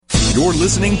You're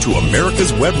listening to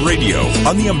America's Web Radio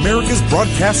on the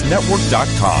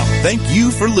AmericasBroadcastNetwork.com. Thank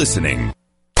you for listening.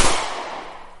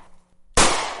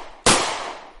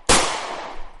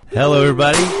 Hello,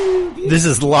 everybody. This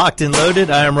is Locked and Loaded.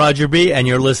 I am Roger B., and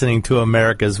you're listening to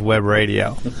America's Web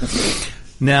Radio.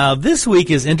 Now, this week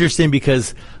is interesting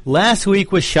because last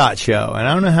week was SHOT Show, and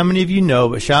I don't know how many of you know,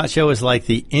 but SHOT Show is like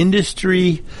the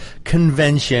industry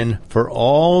convention for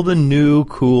all the new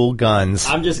cool guns.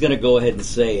 I'm just going to go ahead and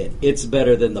say it. It's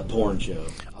better than the porn show.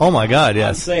 Oh, my God,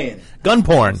 yes. I'm saying it. Gun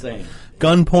porn. I'm saying it.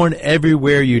 Gun porn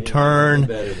everywhere you turn.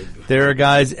 There are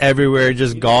guys everywhere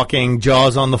just gawking,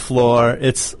 jaws on the floor.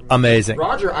 It's amazing.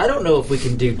 Roger, I don't know if we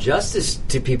can do justice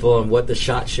to people on what the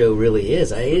SHOT Show really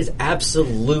is. It is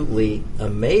absolutely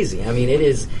amazing. I mean, it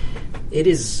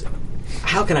is.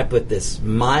 How can I put this?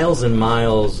 Miles and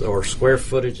miles, or square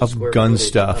footage of gun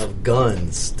stuff. Of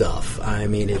gun stuff. I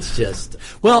mean, it's just.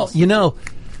 Well, awesome. You know,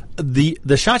 the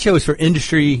SHOT Show is for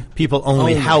industry people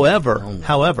only.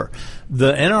 However,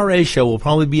 the NRA show will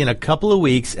probably be in a couple of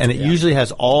weeks, and it usually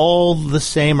has all the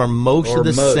same or most of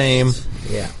the same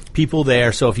people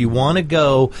there. So if you want to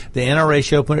go, the NRA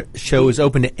show is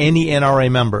open to any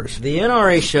NRA members. The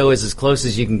NRA show is as close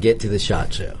as you can get to the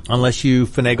SHOT Show. Unless you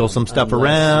finagle some stuff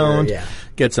around,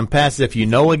 get some passes if you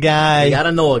know a guy. You got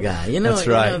to know a guy. That's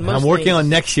right. I'm working on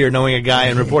next year knowing a guy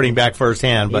and reporting back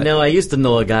firsthand. But I used to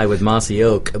know a guy with Mossy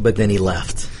Oak, but then he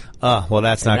left. Well,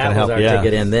 that's not going to help. That was our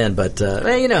ticket in then, but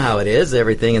you know how it is.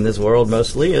 Everything in this world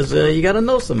mostly is you got to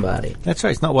know somebody. That's right.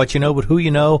 It's not what you know, but who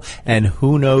you know, and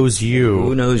who knows you.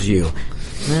 Who knows you.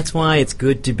 And that's why it's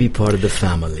good to be part of the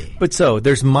family. But so,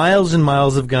 there's miles and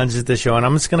miles of guns at this show, and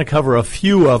I'm just going to cover a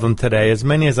few of them today, as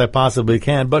many as I possibly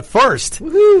can. But first,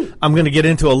 I'm going to get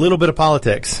into a little bit of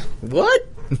politics. What?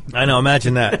 I know,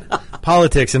 imagine that.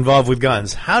 Politics involved with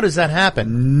guns. How does that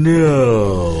happen?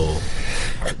 No.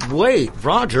 Wait,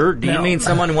 Roger, do you mean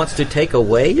someone wants to take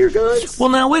away your guns? Well,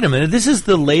 now, wait a minute. This is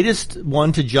the latest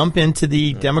one to jump into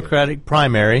the Democratic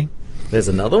primary. There's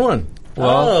another one.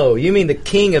 Well, you mean the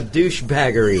king of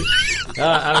douchebaggery.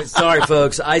 I'm sorry,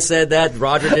 folks. I said that.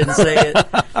 Roger didn't say it.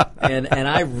 And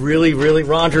I really,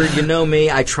 Roger, you know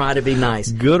me. I try to be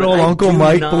nice. Good old Uncle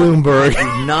Mike Bloomberg.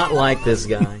 I do not like this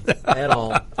guy at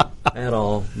all. At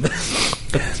all.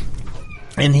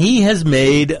 And he has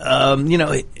made,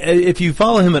 if you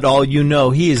follow him at all, you know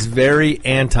he is very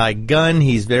anti-gun.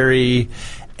 He's very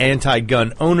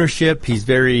anti-gun ownership. He's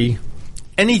very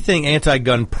anything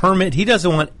anti-gun permit. He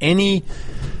doesn't want any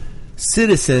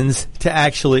citizens to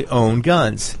actually own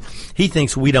guns. He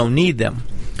thinks we don't need them.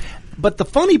 But the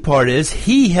funny part is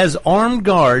he has armed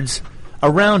guards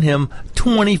around him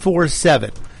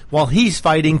 24/7 while he's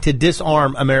fighting to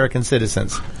disarm American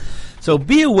citizens. So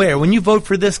be aware, when you vote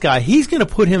for this guy, he's going to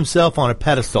put himself on a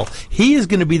pedestal. He is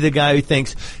going to be the guy who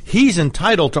thinks he's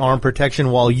entitled to armed protection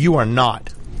while you are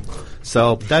not.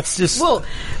 So that's just... Well,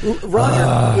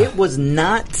 Roger, it was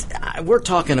not... We're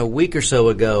talking a week or so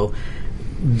ago.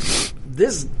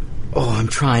 This... Oh, I'm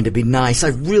trying to be nice.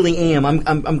 I really am. I'm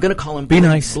going to call him... Be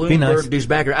nice. Bloomberg, be nice.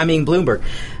 Douchebagger. I mean, Bloomberg.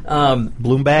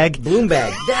 Bloombag?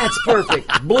 Bloombag. That's perfect.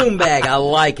 Bloombag. I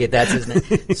like it. That's his name.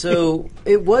 So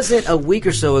it wasn't a week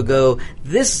or so ago.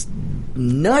 This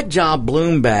nut job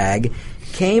Bloombag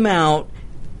came out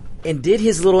and did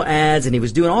his little ads, and he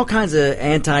was doing all kinds of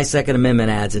anti-Second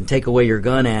Amendment ads and take away your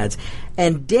gun ads.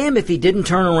 And damn if he didn't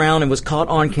turn around and was caught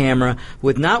on camera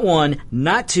with not one,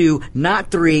 not two, not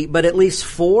three, but at least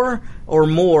 4 or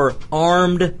more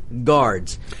armed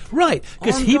guards. Right,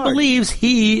 because he believes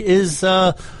he is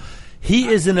an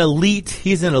elite.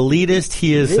 He's an elitist.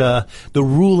 He is the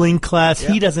ruling class.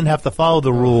 Yep. He doesn't have to follow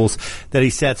the rules that he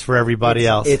sets for everybody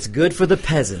else. It's good for the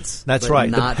peasants. That's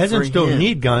right. The peasants don't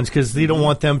need guns because they don't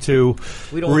want them to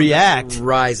react,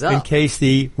 rise up in case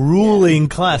the ruling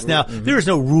class. Now, there is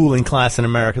no ruling class in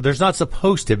America. There's not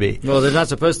supposed to be. Well, there's not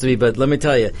supposed to be, but let me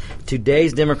tell you,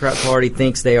 today's Democrat Party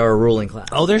thinks they are a ruling class.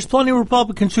 Oh, there's plenty of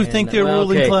Republicans who think they're a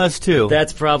ruling class too.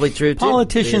 That's probably true too.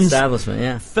 Politicians, the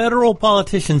establishment, federal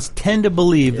politicians tend to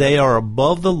believe they are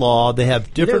above the law. They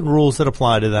have different rules that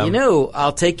apply to them.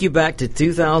 I'll take you back to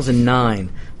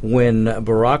 2009 when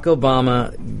Barack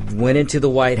Obama went into the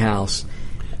White House.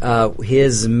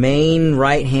 His main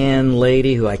right-hand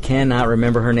lady, who I cannot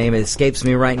remember her name, it escapes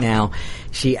me right now,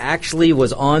 she actually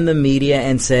was on the media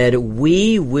and said,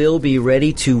 "We will be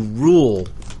ready to rule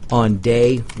on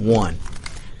day one."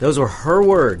 Those were her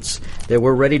words, that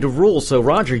we're ready to rule. So,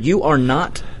 Roger, you are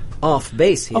not off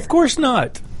base here. Of course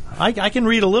not. I can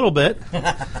read a little bit.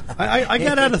 I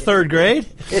got out of third grade.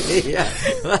 Yeah.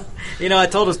 I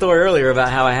told a story earlier about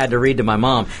how I had to read to my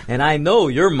mom, and I know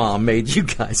your mom made you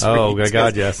guys read. Oh,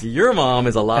 God, yes. Your mom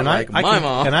is a lot like my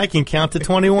mom. And I can count to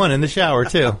 21 in the shower,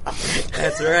 too.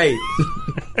 That's right.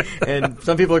 And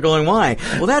some people are going, why?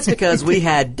 Well, that's because we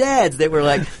had dads that were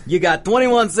like, you got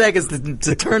 21 seconds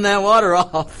to turn that water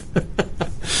off.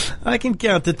 I can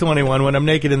count to 21 when I'm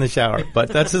naked in the shower, but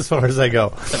that's as far as I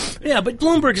go. Yeah, but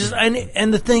Bloomberg is,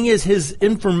 and the thing is, his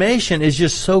information is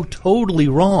just so totally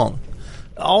wrong.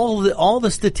 All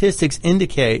the statistics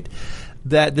indicate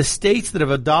that the states that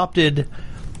have adopted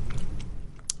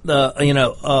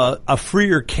a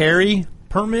freer carry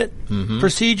permit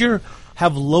procedure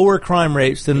have lower crime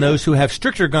rates than those who have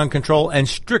stricter gun control and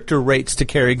stricter rates to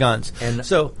carry guns. And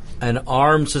so, an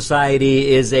armed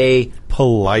society is a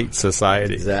polite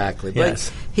society. Exactly. Yes.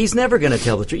 But he's never going to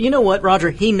tell the truth. You know what, Roger?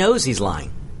 He knows he's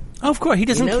lying. Of course, he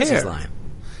doesn't care. He knows care. he's lying.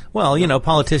 Well,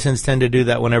 politicians tend to do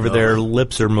that whenever their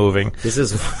lips are moving. This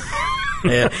is,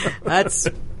 that's,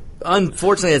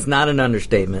 unfortunately, it's not an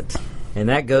understatement. And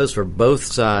that goes for both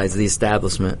sides of the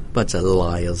establishment. Bunch of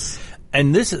liars.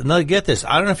 And get this.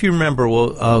 I don't know if you remember,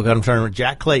 I'm trying to remember,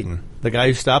 Jack Clayton, the guy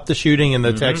who stopped the shooting in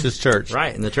the Texas church.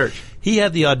 Right, in the church. He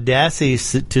had the audacity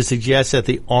to suggest that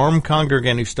the armed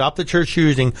congregant who stopped the church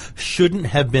shooting shouldn't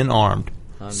have been armed,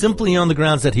 simply on the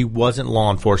grounds that he wasn't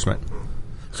law enforcement.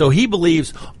 So he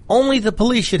believes only the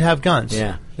police should have guns.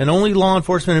 Yeah. And only law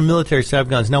enforcement and military should have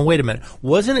guns. Now, wait a minute.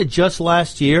 Wasn't it just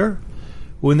last year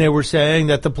when they were saying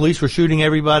that the police were shooting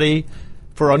everybody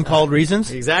for uncalled reasons?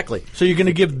 Exactly. So you're going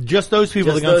to give just those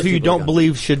people the guns who you don't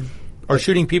believe are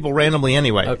shooting people randomly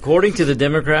anyway. According to the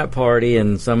Democrat Party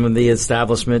and some of the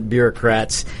establishment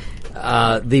bureaucrats,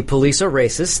 the police are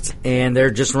racist, and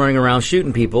they're just running around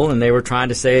shooting people, and they were trying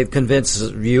to convince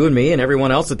you and me and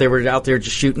everyone else that they were out there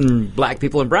just shooting black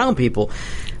people and brown people.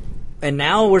 And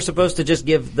now we're supposed to just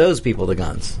give those people the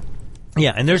guns.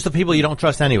 Yeah, and there's the people you don't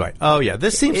trust anyway. Oh, yeah.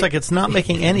 This seems like it's not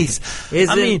making any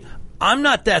sense. I'm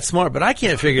not that smart, but I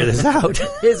can't figure this out.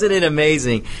 Isn't it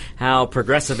amazing how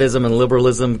progressivism and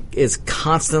liberalism is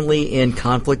constantly in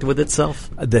conflict with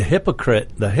itself? The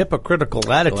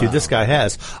hypocritical attitude this guy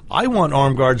has. I want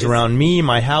armed guards around me,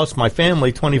 my house, my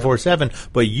family 24/7,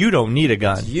 but you don't need a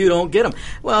gun. You don't get them.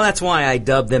 Well, that's why I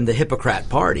dubbed them the Hippocrat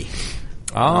Party.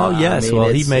 Oh, yes.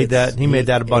 He made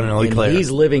that abundantly clear. He's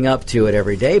living up to it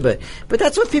every day. But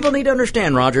that's what people need to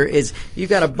understand, Roger, is you've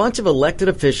got a bunch of elected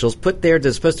officials put there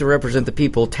that's supposed to represent the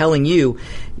people telling you,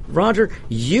 Roger,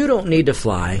 you don't need to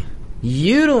fly.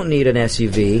 You don't need an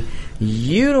SUV.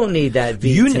 You don't need that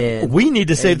V10. We need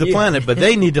to save the planet, but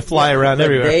they need to fly around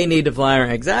everywhere. They need to fly around.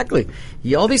 Exactly.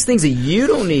 All these things that you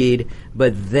don't need,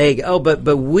 but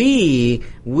but we're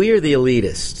the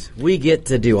elitists. We get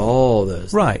to do all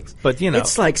those things. But,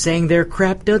 it's like saying their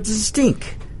crap doesn't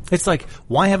stink. It's like,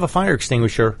 why have a fire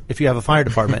extinguisher if you have a fire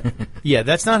department? Yeah,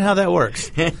 that's not how that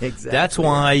works. Exactly. That's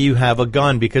why you have a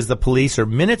gun, because the police are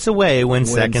minutes away when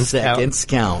seconds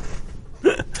count.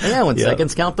 Yeah, when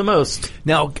seconds count the most.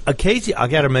 Now, I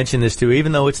got to mention this too,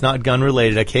 even though it's not gun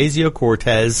related. Occasional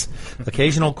Cortex,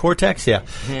 yeah.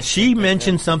 She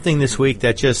mentioned something this week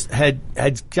that just had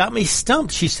got me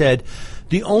stumped. She said,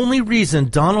 the only reason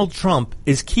Donald Trump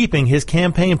is keeping his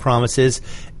campaign promises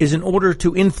is in order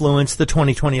to influence the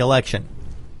 2020 election.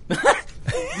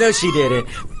 No, she didn't.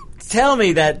 Tell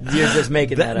me that you're just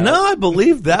making that up. No, I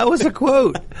believe that was a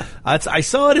quote. I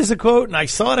saw it as a quote, and I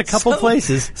saw it a couple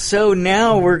places. So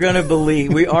now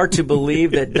we are to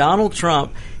believe that Donald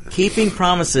Trump keeping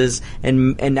promises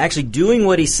and actually doing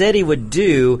what he said he would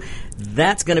do,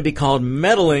 that's going to be called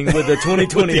meddling with the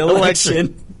 2020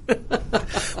 election.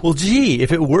 Well, gee,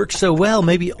 if it works so well,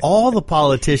 maybe all the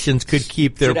politicians could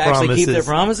keep their promises. Actually keep their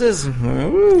promises?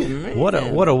 Ooh,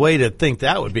 what a way to think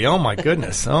that would be. Oh, my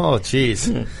goodness. Oh, geez.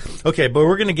 Okay, but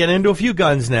we're going to get into a few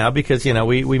guns now because,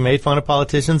 we made fun of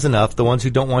politicians enough, the ones who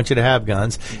don't want you to have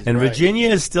guns. And right. Virginia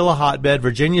is still a hotbed.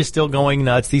 Virginia is still going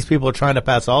nuts. These people are trying to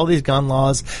pass all these gun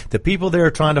laws. The people there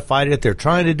are trying to fight it. They're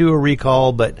trying to do a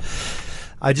recall, but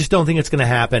I just don't think it's going to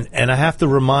happen. And I have to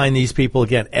remind these people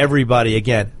again, everybody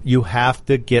again, you have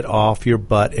to get off your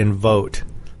butt and vote.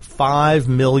 5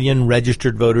 million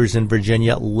registered voters in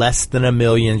Virginia. Less than 1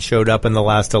 million showed up in the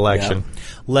last election. Yep.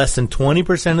 Less than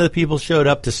 20% of the people showed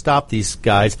up to stop these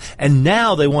guys. And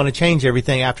now they want to change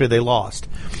everything after they lost.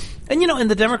 And,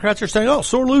 and the Democrats are saying, oh,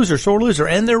 sore loser.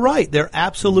 And they're right. They're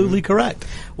absolutely correct.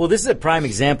 Well, this is a prime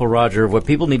example, Roger, of what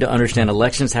people need to understand.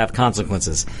 Elections have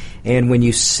consequences. And when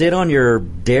you sit on your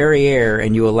derriere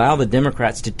and you allow the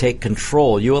Democrats to take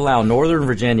control, you allow Northern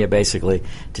Virginia, basically,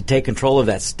 to take control of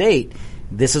that state,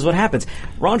 this is what happens.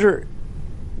 Roger,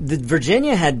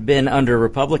 Virginia had been under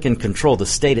Republican control, the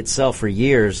state itself, for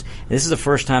years. And this is the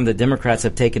first time the Democrats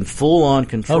have taken full-on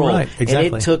control. Oh, right, exactly.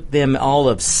 And it took them all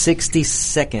of 60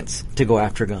 seconds to go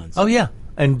after guns. Oh, yeah.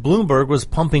 And Bloomberg was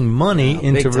pumping money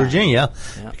into Virginia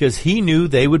because he knew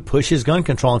they would push his gun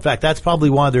control. In fact, that's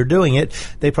probably why they're doing it.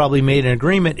 They probably made an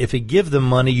agreement. If you give them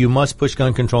money, you must push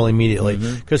gun control immediately.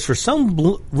 Because for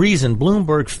some reason,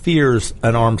 Bloomberg fears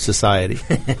an armed society.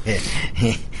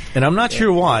 And I'm not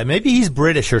sure why. Maybe he's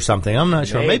British or something. I'm not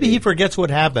sure. Maybe he forgets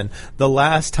what happened the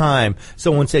last time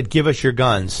someone said, give us your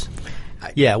guns.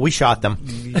 Yeah, we shot them.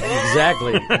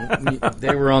 Exactly.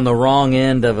 They were on the wrong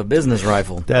end of a business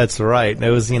rifle. That's right. It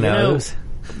was, it was.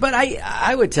 But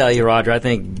I would tell you, Roger, I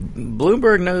think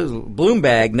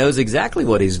Bloomberg knows exactly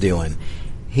what he's doing.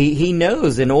 He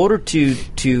knows in order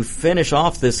to finish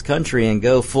off this country and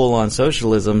go full on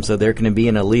socialism, so there can be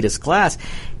an elitist class,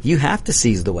 you have to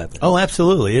seize the weapons. Oh,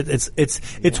 absolutely!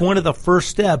 It's one of the first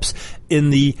steps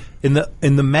in the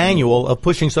manual of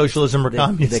pushing socialism or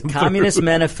communism. The Communist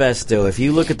Manifesto. If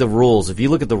you look at the rules,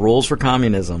 for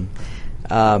communism,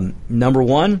 number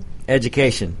one,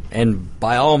 education, and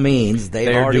by all means,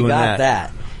 they've already got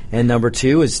that. And number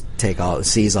two is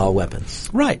seize all weapons.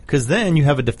 Right, because then you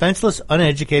have a defenseless,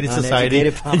 uneducated society,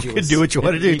 and you can do what you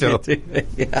want to do to them.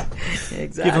 Yeah,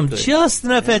 exactly. Give them just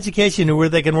enough education to where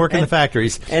they can work in the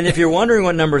factories. And if you're wondering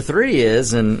what number 3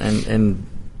 is, and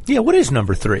yeah, what is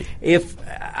number 3? If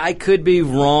I could be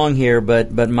wrong here,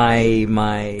 but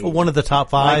my one of the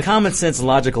top 5. My common sense,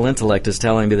 logical intellect is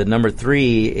telling me that number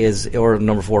 3 is, or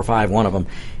number 4 or 5, one of them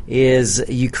is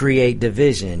you create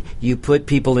division. You put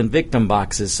people in victim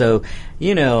boxes. So,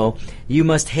 you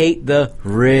must hate the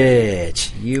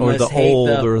rich. You or must the hate old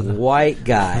the or the white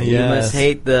guy. Yes. You must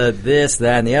hate the this,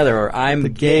 that, and the other. Or I'm the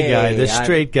gay guy, the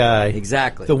straight guy.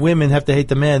 Exactly. The women have to hate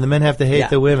the men. The men have to hate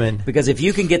the women. Because if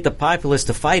you can get the populace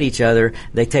to fight each other,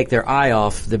 they take their eye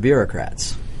off the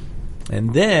bureaucrats.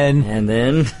 And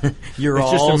then you're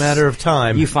it's just a matter of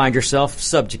time. You find yourself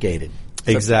subjugated.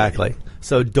 Exactly.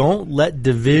 So don't let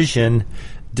division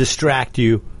distract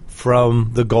you from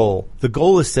the goal. The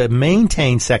goal is to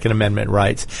maintain Second Amendment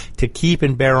rights. To keep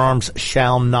and bear arms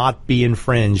shall not be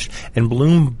infringed. And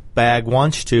Bloomberg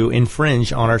wants to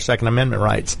infringe on our Second Amendment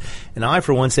rights. And I,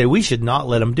 for one, say we should not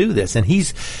let him do this. And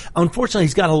unfortunately,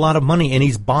 he's got a lot of money and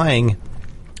he's buying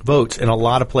votes in a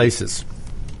lot of places.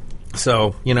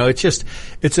 So,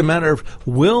 it's a matter of,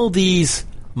 will these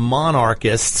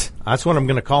monarchists, that's what I'm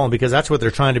going to call them because that's what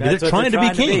they're trying to be. They're trying to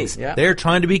be kings. Yeah. They're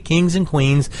trying to be kings and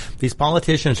queens. These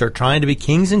politicians are trying to be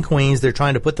kings and queens. They're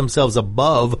trying to put themselves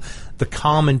above the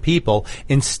common people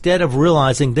instead of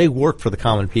realizing they work for the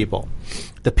common people.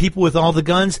 The people with all the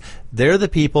guns, they're the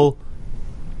people,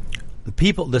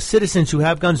 the citizens who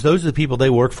have guns, those are the people they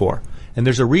work for. And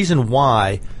there's a reason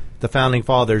why the Founding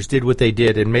Fathers did what they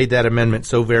did and made that amendment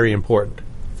so very important.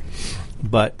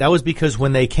 But that was because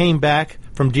when they came back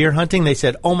from deer hunting, they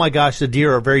said, oh my gosh, the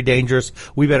deer are very dangerous.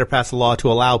 We better pass a law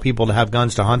to allow people to have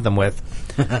guns to hunt them with.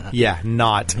 Yeah,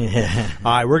 not. Yeah.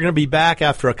 All right, we're going to be back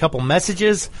after a couple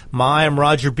messages. I'm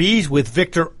Roger Bees with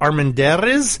Victor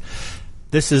Armendariz.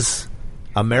 This is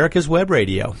America's Web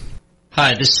Radio.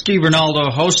 Hi, this is Steve Rinaldo,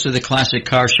 host of the Classic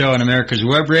Car Show on America's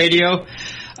Web Radio.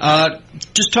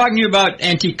 Just talking to you about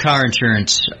antique car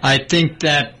insurance. I think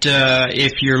that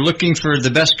if you're looking for the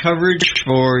best coverage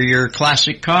for your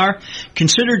classic car,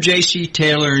 consider J.C.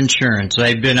 Taylor Insurance.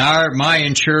 They've been my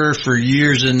insurer for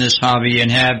years in this hobby and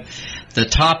have the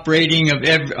top rating of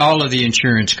all of the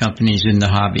insurance companies in the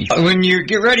hobby. When you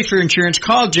get ready for insurance,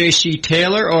 call J.C.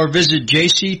 Taylor or visit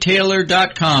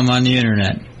jctaylor.com on the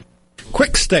Internet.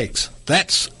 Quick Stakes,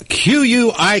 that's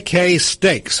QUIK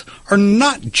Stakes, are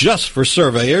not just for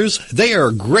surveyors. They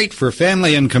are great for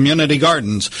family and community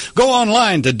gardens. Go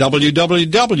online to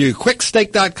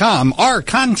www.quickstake.com or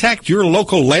contact your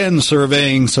local land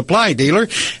surveying supply dealer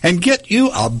and get you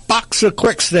a box of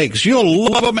Quick Stakes. You'll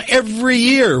love them every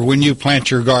year when you plant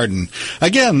your garden.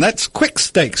 Again, that's Quick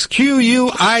Stakes,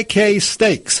 QUIK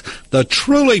Stakes, the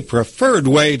truly preferred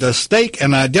way to stake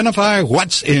and identify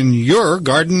what's in your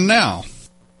garden now.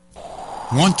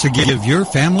 Want to give your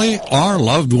family or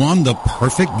loved one the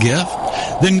perfect gift?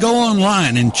 Then go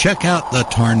online and check out the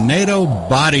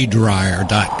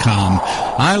TornadoBodyDryer.com.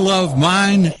 I love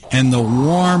mine and the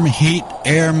warm heat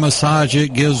air massage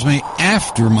it gives me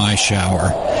after my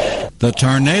shower. The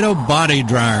Tornado Body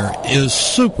Dryer is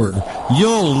super.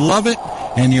 You'll love it,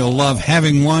 and you'll love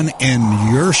having one in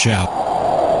your shower.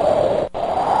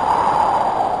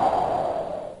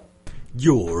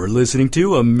 You're listening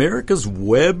to America's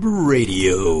Web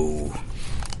Radio. America,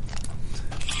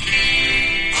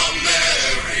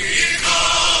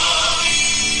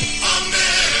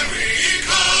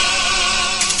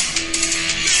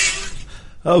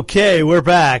 Okay, we're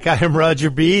back. I am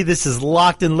Roger B. This is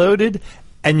Locked and Loaded.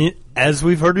 And as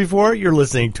we've heard before, you're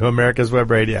listening to America's Web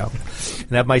Radio.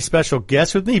 And I have my special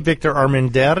guest with me, Victor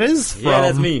Armendariz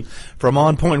that's me. From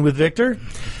On Point with Victor.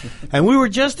 And we were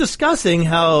just discussing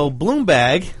how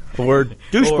Bloomberg, or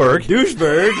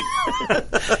Douchebag,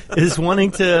 is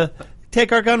wanting to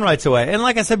take our gun rights away. And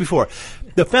like I said before,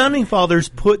 the Founding Fathers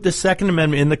put the Second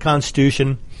Amendment in the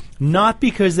Constitution not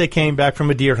because they came back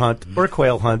from a deer hunt or a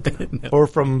quail hunt or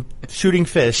from shooting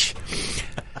fish.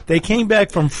 They came back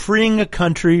from freeing a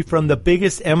country from the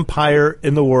biggest empire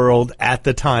in the world at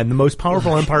the time, the most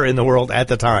powerful empire in the world at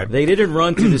the time. They didn't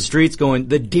run through the streets going,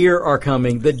 the deer are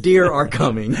coming, the deer are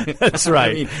coming. That's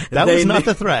right. I mean, that was not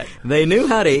the threat. They knew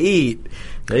how to eat.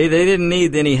 They didn't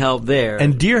need any help there.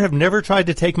 And deer have never tried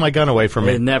to take my gun away from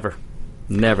me. Never.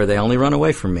 They only run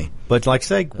away from me. But like I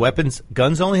say,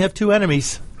 guns only have two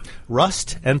enemies.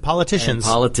 Rust and politicians.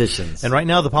 And right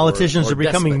now the politicians are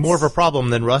becoming more of a problem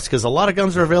than rust because a lot of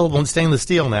guns are available in stainless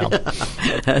steel now.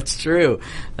 That's true.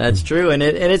 And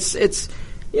it's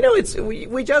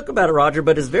we joke about it, Roger,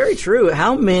 but it's very true.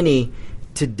 How many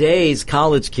today's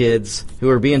college kids who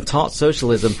are being taught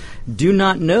socialism do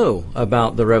not know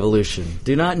about the revolution,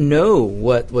 do not know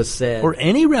what was said. Or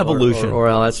any revolution. Or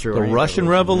that's true. The Russian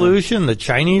Revolution, the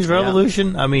Chinese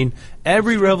Revolution. I mean,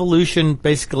 every revolution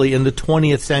basically in the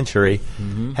 20th century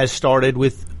has started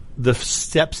with the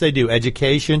steps they do.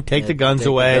 Education, take the guns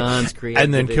away,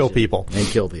 and then kill people.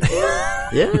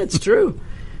 Yeah, it's true.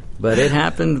 But it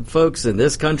happened, folks, in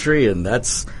this country, and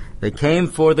they came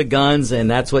for the guns, and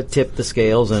that's what tipped the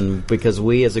scales. And because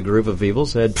we, as a group of people,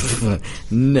 said,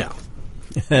 "No,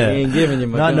 we ain't giving you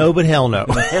my gun." No, but hell no,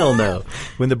 hell no.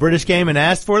 When the British came and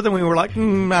asked for them, we were like, "I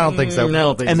don't think so."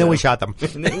 And then we shot them.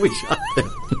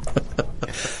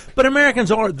 But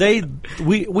Americans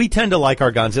we tend to like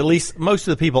our guns. At least most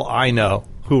of the people I know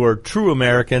who are true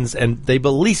Americans, and they at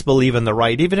least believe in the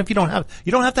right. Even if you don't have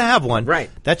to have one. Right.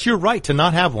 That's your right to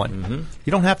not have one.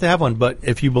 You don't have to have one, but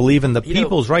if you believe in the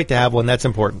people's right to have one, that's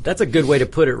important. That's a good way to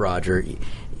put it, Roger.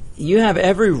 You have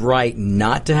every right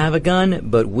not to have a gun,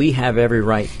 but we have every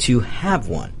right to have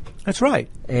one. That's right.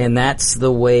 And that's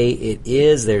the way it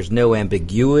is. There's no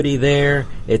ambiguity there.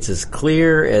 It's as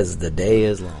clear as the day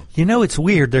is long. You know, it's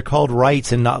weird. They're called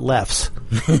rights and not lefts.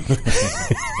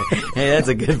 Hey, that's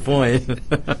a good point.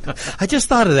 I just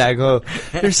thought of that.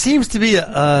 There seems to be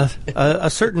a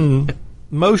certain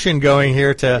motion going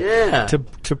here to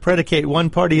predicate one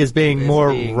party as being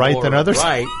more right than others.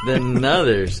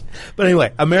 But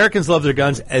anyway, Americans love their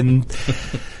guns, and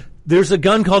there's a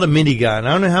gun called a minigun.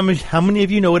 I don't know how many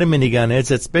of you know what a minigun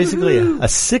is. It's basically a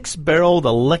 6-barreled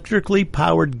electrically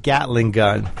powered Gatling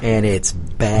gun. And it's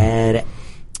bad.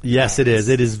 Yes, it is.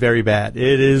 It is very bad.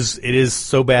 It is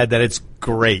so bad that it's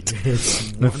great.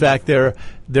 In fact, there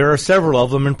are several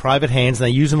of them in private hands, and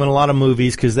they use them in a lot of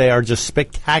movies because they are just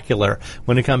spectacular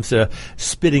when it comes to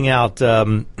spitting out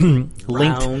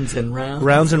rounds and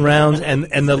rounds,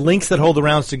 and the links that hold the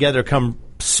rounds together come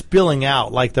spilling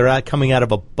out like they're coming out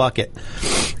of a bucket.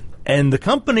 And the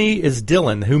company is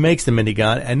Dillon, who makes the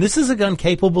minigun, and this is a gun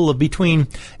capable of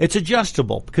it's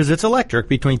adjustable because it's electric,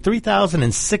 between 3,000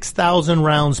 and 6,000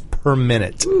 rounds per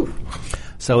minute. Ooh.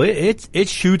 So it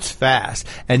shoots fast.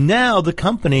 And now the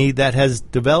company that has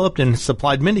developed and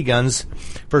supplied miniguns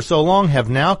for so long have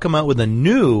now come out with a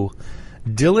new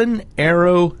Dillon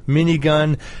Aero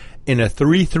minigun in a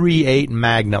 .338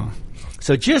 Magnum.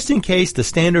 So just in case the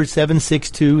standard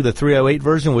 7.62, the 308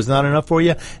 version, was not enough for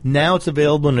you, now it's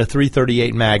available in a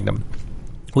 .338 Magnum,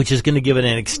 which is going to give it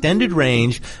an extended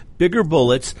range, bigger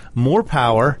bullets, more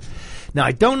power. Now,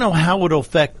 I don't know how it'll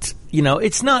affect,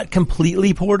 it's not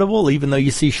completely portable, even though you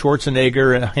see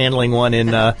Schwarzenegger handling one in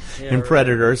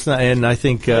Predator. And I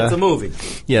think it's a movie.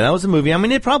 Yeah, that was a movie. I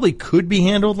mean, it probably could be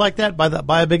handled like that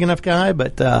by a big enough guy,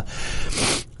 but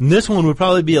this one would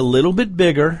probably be a little bit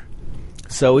bigger.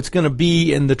 So it's going to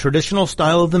be in the traditional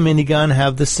style of the minigun,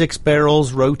 have the 6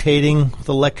 barrels rotating with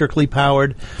electrically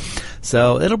powered.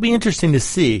 So it'll be interesting to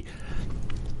see.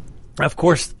 Of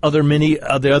course,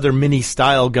 the other mini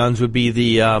style guns would be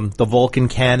the Vulcan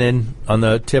cannon on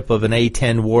the tip of an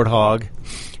A10 Warthog,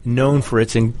 known for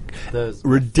its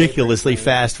ridiculously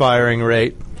fast firing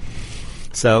rate.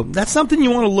 So that's something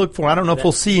you want to look for. I don't know if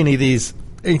we'll see any of these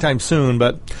anytime soon,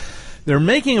 but they're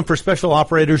making them for special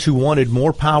operators who wanted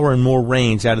more power and more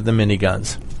range out of the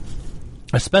miniguns,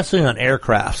 especially on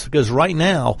aircrafts. Because right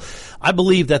now, I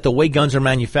believe that the way guns are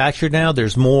manufactured now,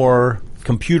 there's more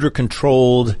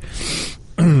computer-controlled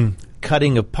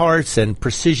cutting of parts and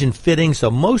precision fitting.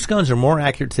 So most guns are more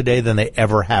accurate today than they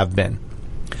ever have been.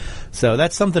 So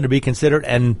that's something to be considered.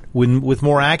 And with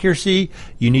more accuracy,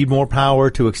 you need more power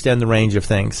to extend the range of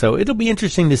things. So it'll be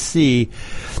interesting to see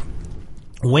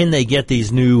when they get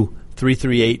these new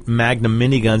 338 Magnum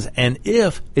miniguns, and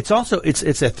if it's a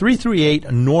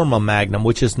 338 Norma Magnum,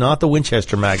 which is not the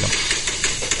Winchester Magnum.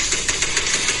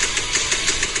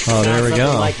 Oh, there we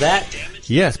go. Like that.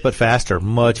 Yes, but faster,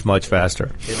 much faster.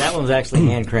 Yeah, that one's actually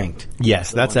hand cranked.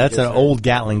 Yes, that's an old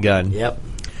Gatling gun. Yep.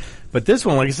 But this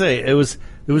one, like I say, it was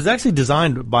actually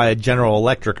designed by General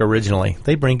Electric originally.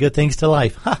 They bring good things to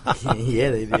life.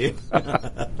 Yeah, they do.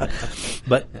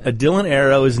 But Dillon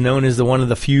Aero is known as one of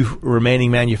the few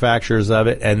remaining manufacturers of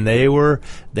it, and they were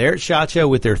there at SHOT Show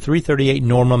with their 338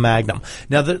 Norma Magnum.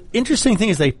 Now, the interesting thing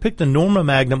is they picked the Norma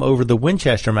Magnum over the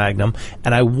Winchester Magnum,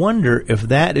 and I wonder if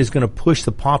that is going to push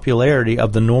the popularity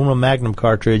of the Norma Magnum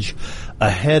cartridge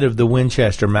ahead of the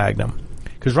Winchester Magnum.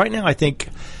 Because right now, I think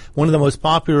one of the most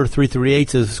popular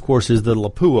 338s, of course, is the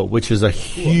Lapua, which is a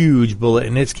huge bullet,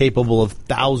 and it's capable of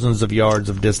thousands of yards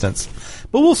of distance.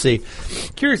 But we'll see.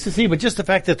 Curious to see, but just the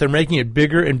fact that they're making it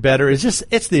bigger and better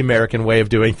it's the American way of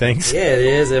doing things. Yeah, it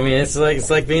is. I mean, it's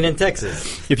like being in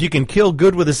Texas. If you can kill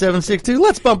good with a 7.62,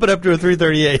 let's bump it up to a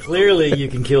 338. Clearly, you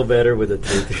can kill better with a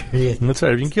 338. That's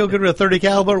right. If you can kill good with a 30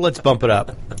 caliber, let's bump it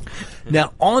up.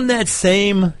 Now, on that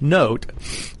same note,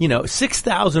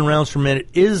 6,000 rounds per minute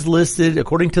is listed,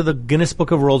 according to the Guinness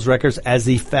Book of World Records, as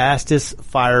the fastest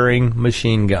firing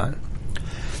machine gun.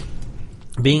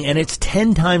 And it's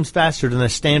 10 times faster than a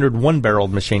standard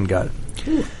one-barreled machine gun.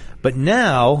 Ooh. But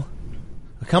now,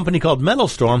 a company called Metal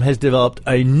Storm has developed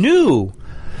a new,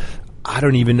 I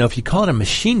don't even know if you call it a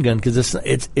machine gun, because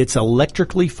it's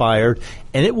electrically fired,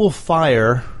 and it will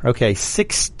fire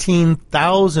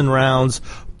 16,000 rounds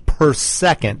per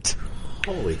second.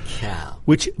 Holy cow.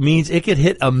 Which means it could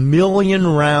hit 1 million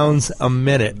rounds a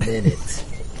minute.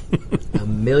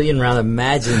 1 million rounds.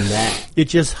 Imagine that. It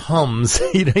just hums.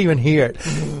 You don't even hear it.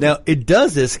 Now, it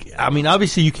does this. I mean,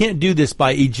 obviously, you can't do this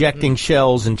by ejecting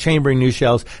shells and chambering new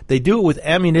shells. They do it with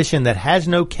ammunition that has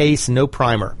no case, no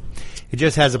primer. It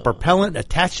just has a propellant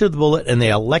attached to the bullet, and they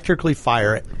electrically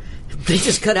fire it. They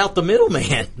just cut out the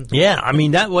middleman. Yeah, I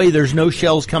mean, that way there's no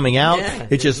shells coming out. Yeah,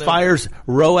 it just fires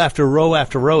row after row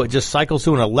after row. It just cycles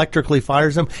through and electrically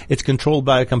fires them. It's controlled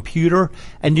by a computer,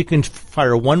 and you can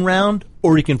fire one round,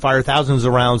 or you can fire thousands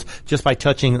of rounds just by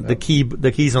touching the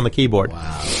keys on the keyboard.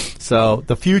 Wow. So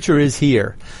the future is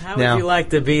here. How would you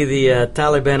like to be the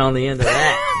Taliban on the end of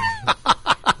that?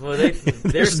 Well,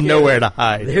 there's nowhere to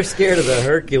hide. They're scared of the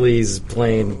Hercules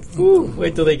plane. Ooh,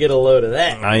 wait till they get a load of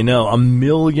that. I know, 1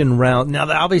 million rounds. Now,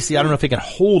 obviously, I don't know if it can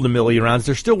hold 1 million rounds.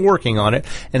 They're still working on it,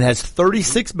 and has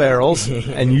 36 barrels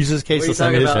and uses caseless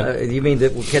ammunition. About, you mean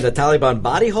can the Taliban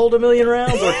body hold 1 million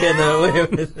rounds, or can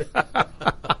the?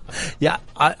 Yeah,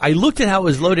 I looked at how it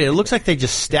was loaded. It looks like they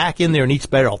just stack in there in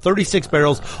each barrel. 36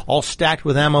 barrels, all stacked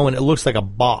with ammo, and it looks like a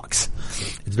box.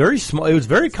 It's very small. It was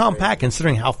very compact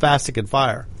considering how fast it could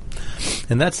fire.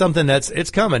 And that's something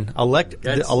it's coming.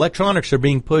 The electronics are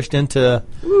being pushed into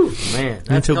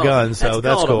guns, so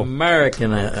that's cool.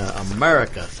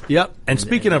 America. Yep. And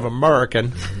speaking of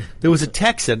American, there was a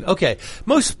Texan. Okay,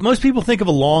 most people think of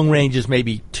a long range as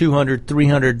maybe 200,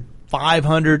 300,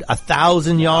 500,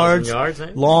 1,000 yards.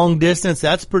 Long distance,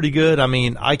 that's pretty good. I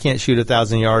mean, I can't shoot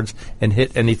 1,000 yards and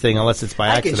hit anything unless it's by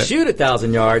accident. I can shoot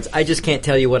 1,000 yards. I just can't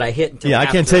tell you what I hit until I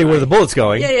can't tell you where the bullet's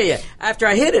going. Yeah. After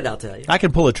I hit it, I'll tell you. I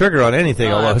can pull a trigger on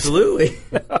anything almost. Absolutely.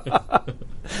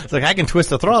 It's like I can twist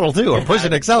the throttle too, or push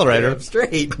an accelerator.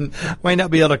 Straight. Might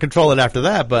not be able to control it after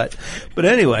that, but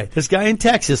anyway, this guy in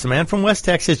Texas, a man from West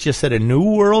Texas, just set a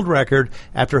new world record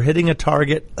after hitting a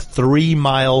target 3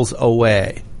 miles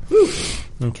away. Whew.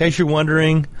 In case you're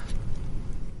wondering,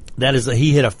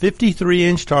 he hit a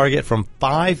 53-inch target from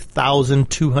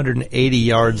 5,280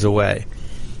 yards away.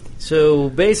 So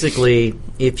basically,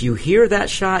 if you hear that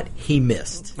shot, he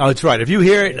missed. Oh, that's right. If you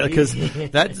hear it, because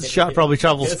that shot probably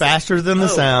travels faster than the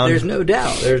sound. There's no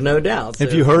doubt. So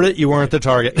if you heard it, you weren't the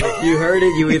target. If you heard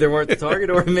it, you either weren't the target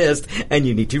or missed, and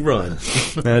you need to run.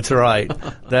 That's right.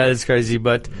 That is crazy,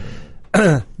 but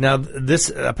now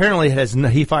this apparently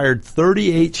he fired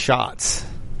 38 shots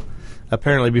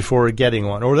apparently before getting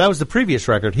one, or that was the previous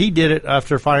record. He did it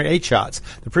after firing 8 shots.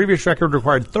 The previous record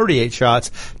required 38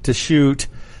 shots to shoot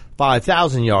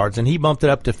 5,000 yards, and he bumped it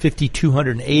up to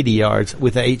 5,280 yards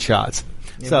with 8 shots.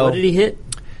 And so what did he hit?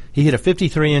 He hit a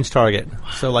 53-inch target,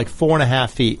 so like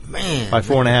 4.5 feet by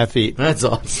 4.5 feet. That's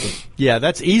awesome. Yeah,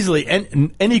 that's easily,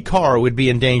 and any car would be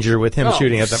in danger with him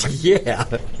shooting at them. Yeah.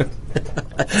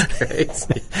 That's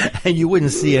crazy. And you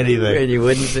wouldn't see anything. And you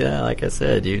wouldn't see, like I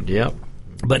said, yep.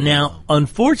 But now,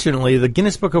 unfortunately, the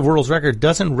Guinness Book of World Records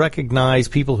doesn't recognize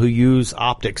people who use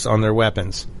optics on their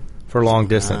weapons for long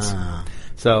distance.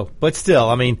 So, but still,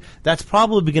 I mean, that's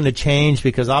probably going to change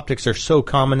because optics are so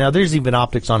common now. There's even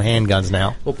optics on handguns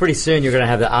now. Well, pretty soon you're going to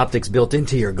have the optics built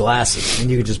into your glasses, and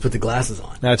you can just put the glasses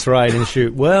on. That's right, and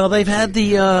shoot. Well, they've had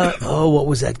the, what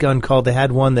was that gun called? They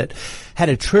had one that had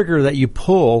a trigger that you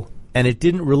pull, and it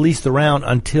didn't release the round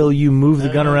until you moved the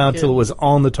gun around until it was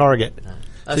on the target.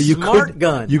 A smart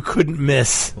gun. You couldn't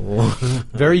miss.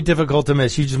 Very difficult to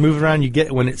miss. You just move it around. You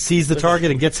get when it sees the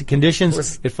target and gets the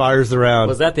conditions, it fires the round.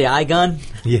 Was that the eye gun?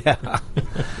 Yeah,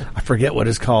 I forget what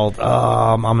it's called.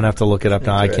 I'm gonna have to look it up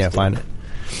now. I can't find it.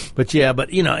 But yeah,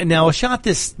 now a shot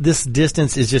this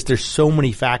distance is just there's so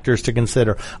many factors to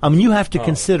consider. I mean, you have to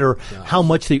consider how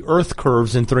much the Earth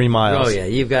curves in 3 miles. Oh yeah,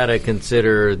 you've got to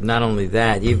consider not only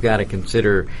that, you've got to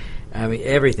consider. I mean,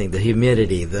 everything, the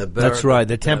humidity, That's right,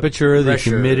 the temperature, the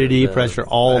humidity, pressure,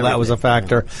 all that was a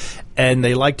factor. And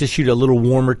they like to shoot a little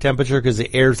warmer temperature because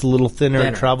the air's a little thinner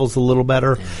and travels a little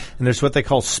better. Yeah. And there's what they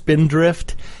call spin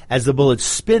drift. As the bullet's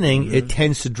spinning, it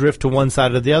tends to drift to one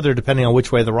side or the other depending on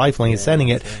which way the rifling is sending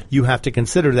it. Right. You have to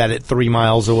consider that at 3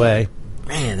 miles away.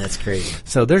 Man, that's crazy.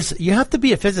 So you have to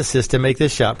be a physicist to make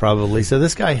this shot probably. So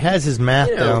this guy has his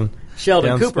math down.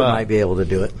 Sheldon Cooper might be able to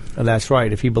do it. Oh, that's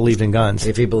right, if he believed in guns.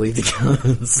 If he believed in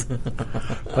guns.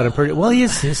 But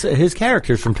his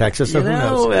character's from Texas, so who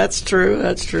knows? That's true.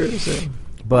 That's true. So.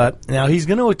 But now he's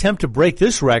going to attempt to break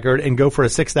this record and go for a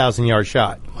 6,000-yard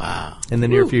shot. Wow. In the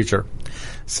near future.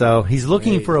 So he's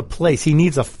looking for a place. He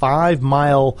needs a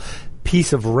 5-mile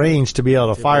piece of range to be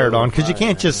able to fire it on because you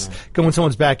can't just go in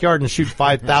someone's backyard and shoot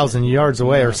 5,000 yards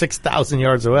away or 6,000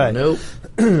 yards away. Nope.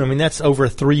 I mean, that's over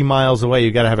 3 miles away.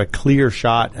 You've got to have a clear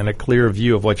shot and a clear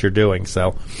view of what you're doing.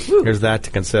 So there's that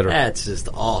to consider. That's just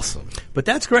awesome. But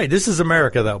that's great. This is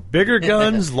America, though. Bigger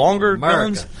guns, longer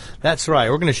guns. That's right.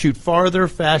 We're going to shoot farther,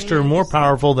 faster, and more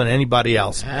powerful than anybody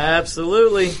else.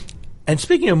 Absolutely. And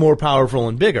speaking of more powerful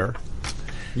and bigger,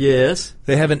 yes,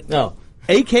 they have an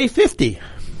AK-50.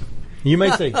 You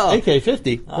may say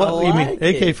AK-50. What you mean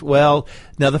AK? Well,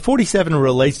 now the 47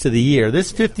 relates to the year.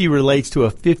 This 50 relates to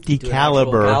a 50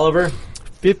 caliber.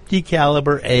 50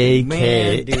 caliber AK.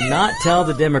 Man, do not tell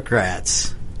the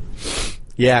Democrats.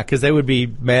 Yeah, because they would be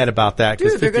mad about that.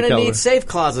 Dude, they're going to need safe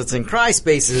closets and cry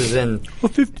spaces and.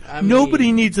 Well,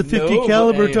 nobody needs a 50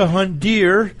 caliber to hunt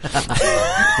deer.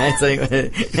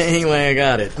 Anyway, I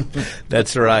got it.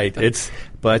 That's right.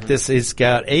 But it's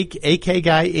got AK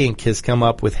Guy Inc. has come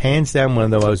up with hands down one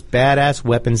of the most badass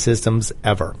weapon systems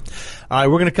ever. All right,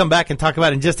 we're going to come back and talk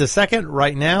about it in just a second.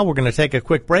 Right now, we're going to take a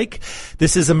quick break.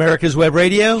 This is America's Web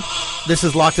Radio. This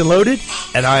is Locked and Loaded,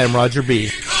 and I am Roger B.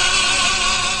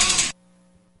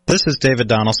 This is David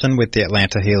Donaldson with the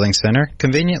Atlanta Healing Center,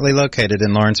 conveniently located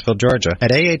in Lawrenceville, Georgia.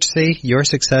 At AHC, your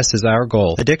success is our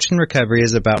goal. Addiction recovery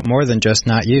is about more than just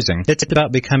not using. It's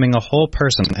about becoming a whole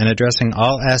person and addressing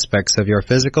all aspects of your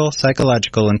physical,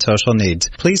 psychological, and social needs.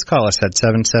 Please call us at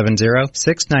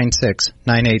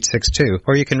 770-696-9862,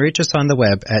 or you can reach us on the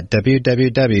web at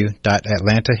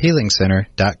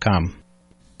www.atlantahealingcenter.com.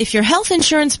 If your health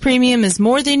insurance premium is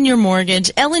more than your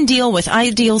mortgage, Ellen Deal with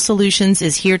Ideal Solutions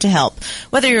is here to help.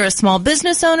 Whether you're a small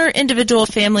business owner, individual,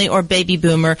 family, or baby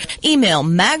boomer, email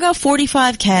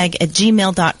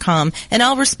MAGA45CAG@gmail.com and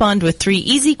I'll respond with 3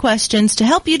 easy questions to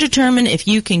help you determine if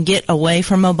you can get away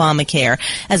from Obamacare.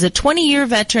 As a 20-year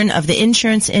veteran of the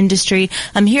insurance industry,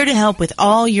 I'm here to help with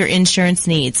all your insurance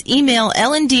needs. Email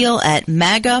Ellen Deal at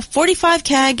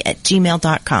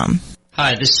MAGA45CAG@gmail.com.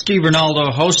 Hi, this is Steve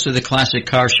Ronaldo, host of the Classic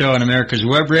Car Show on America's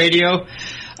Web Radio.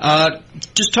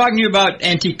 Just talking to you about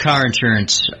antique car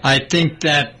insurance. I think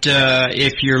that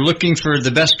if you're looking for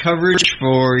the best coverage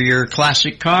for your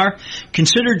classic car,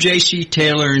 consider J.C.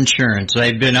 Taylor Insurance.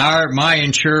 They've been my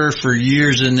insurer for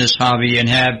years in this hobby and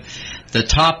have the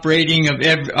top rating of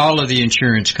all of the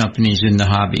insurance companies in the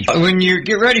hobby. When you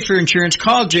get ready for insurance,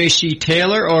 call J.C.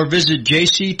 Taylor or visit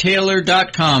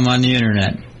jctaylor.com on the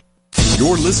Internet.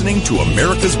 You're listening to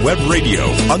America's Web Radio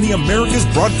on the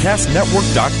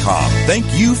AmericasBroadcastNetwork.com. Thank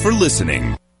you for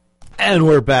listening. And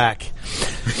we're back.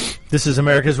 This is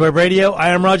America's Web Radio. I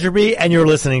am Roger B., and you're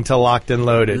listening to Locked and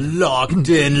Loaded. Locked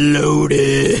and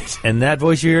Loaded. And that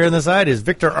voice you hear on the side is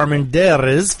Victor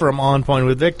Armendariz from On Point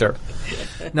with Victor.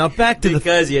 Now back to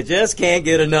because you just can't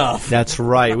get enough. That's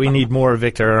right. We need more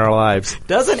Victor in our lives.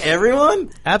 Doesn't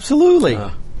everyone? Absolutely.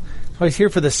 Oh, he's here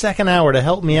for the second hour to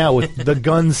help me out with the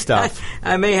gun stuff.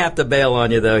 I may have to bail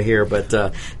on you, though, here,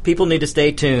 but people need to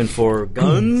stay tuned for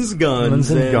guns, and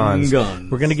guns.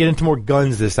 We're going to get into more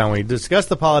guns this time. We discussed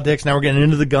the politics, now we're getting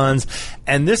into the guns.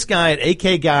 And this guy at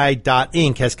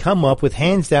akguy.inc has come up with,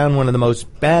 hands down, one of the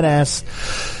most badass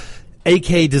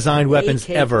AK-designed weapons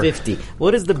ever. AK-50.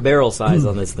 What is the barrel size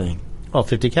on this thing? Oh,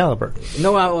 50 caliber.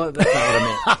 No, that's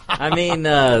not what I mean.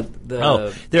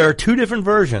 There are two different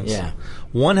versions. Yeah.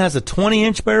 One has a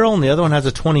 20-inch barrel, and the other one has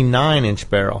a 29-inch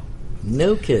barrel.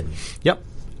 No kidding. Yep.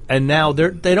 And now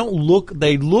they look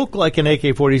like an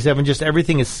AK-47, just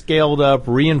everything is scaled up,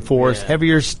 reinforced,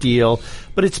 heavier steel,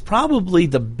 but it's probably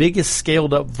the biggest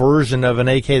scaled up version of an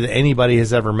AK that anybody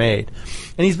has ever made.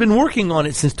 And he's been working on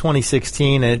it since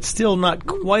 2016, and it's still not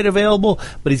quite available,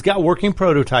 but he's got working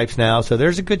prototypes now, so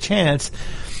there's a good chance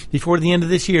before the end of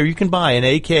this year you can buy an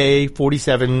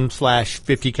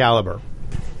AK-47/50 caliber.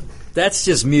 That's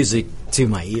just music to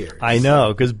my ears. I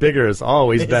know, because bigger is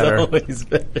always better. It's always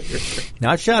better.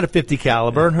 Now, I shot a 50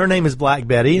 caliber, and her name is Black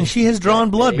Betty, and she has drawn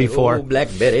blood before. Oh, Black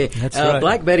Betty. That's right.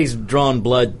 Black Betty's drawn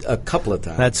blood a couple of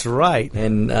times. That's right.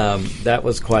 And that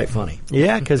was quite funny.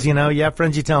 Yeah, because, you have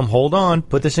friends, you tell them, hold on,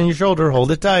 put this in your shoulder,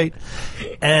 hold it tight.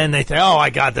 And they say, oh, I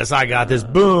got this.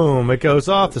 Boom, it goes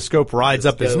off. The scope rides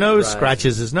up his nose,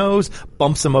 scratches his nose,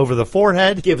 bumps him over the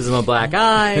forehead. Gives him a black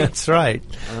eye. That's right.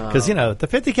 Because, the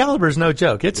 50 caliber is no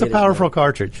joke. It's a powerful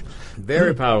cartridge.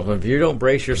 Very powerful. If you don't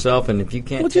brace yourself and if you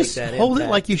can't take just that hold impact,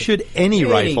 it like you should any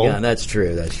rifle. Gun. That's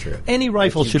true. Any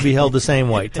rifle should be held the same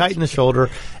way. Tight in the shoulder,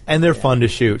 and they're fun to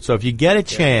shoot. So if you get a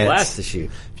chance, blast to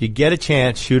shoot. If you get a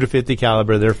chance, shoot a 50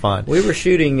 caliber. They're fun. We were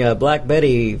shooting Black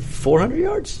Betty 400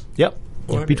 yards? Yep.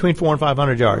 Between 400 and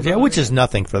 500 yards. Yeah, which is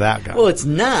nothing for that gun. Well, it's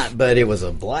not, but it was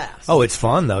a blast. Oh, it's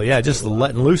fun, though. Yeah, just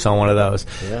letting loose on one of those.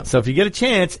 Yep. So if you get a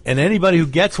chance, and anybody who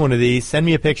gets one of these, send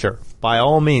me a picture. By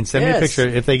all means, send me a picture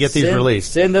if they get these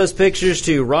released. Send those pictures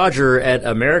to Roger at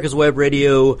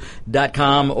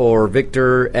americaswebradio.com or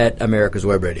Victor at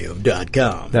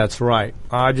americaswebradio.com. That's right.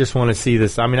 I just want to see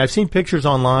this. I mean, I've seen pictures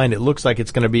online. It looks like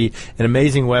it's going to be an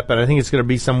amazing weapon. I think it's going to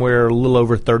be somewhere a little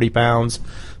over 30 pounds.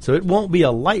 So it won't be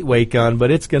a lightweight gun, but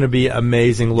it's going to be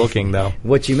amazing looking, though.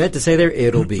 What you meant to say there,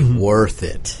 it'll be worth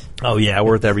it. Oh, yeah,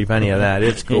 worth every penny of that.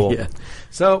 It's cool. Yeah.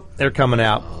 So they're coming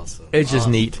out. Awesome. It's just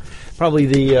neat. Probably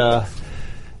the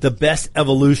best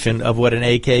evolution of what an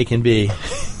AK can be.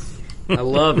 I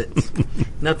love it.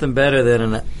 Nothing better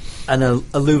than an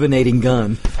illuminating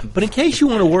gun. But in case you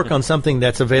want to work on something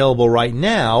that's available right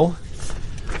now,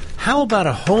 how about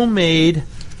a homemade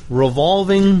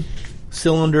revolving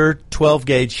cylinder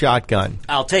 12-gauge shotgun?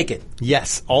 I'll take it.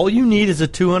 Yes. All you need is a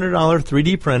 $200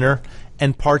 3D printer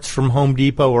and parts from Home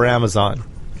Depot or Amazon.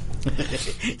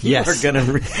 Yes.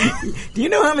 Do you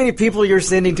know how many people you're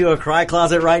sending to a cry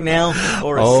closet right now?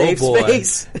 Or a safe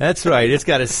space? That's right. It's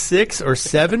got a 6 or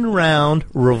 7 round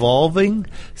revolving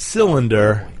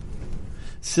cylinder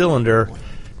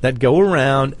that go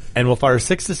around and will fire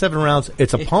 6 to 7 rounds.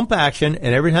 It's a pump action,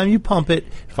 and every time you pump it,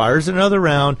 it fires another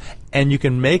round, and you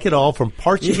can make it all from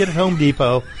parts you get at Home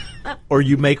Depot or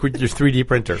you make with your 3D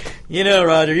printer.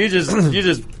 Roger, you just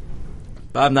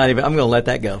I'm going to let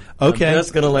that go. Okay. I'm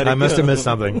just going to let it go. I must have missed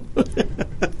something.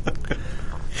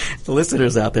 The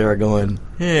listeners out there are going,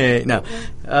 hey, no.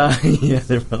 Yeah,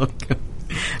 they're welcome.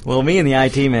 Well, me and the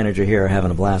IT manager here are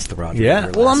having a blast the project.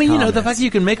 Yeah. Well, I mean, the fact that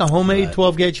you can make a homemade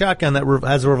 12-gauge shotgun that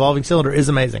has a revolving cylinder is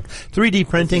amazing. 3D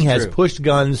printing has pushed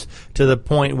guns to the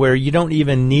point where you don't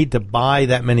even need to buy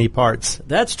that many parts.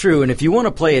 That's true. And if you want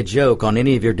to play a joke on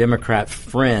any of your Democrat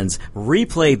friends,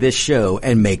 replay this show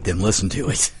and make them listen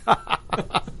to it.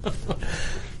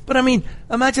 But, I mean,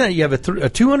 imagine that you have a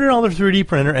 $200 3D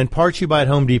printer and parts you buy at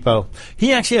Home Depot.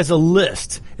 He actually has a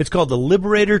list. It's called the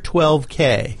Liberator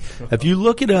 12K. If you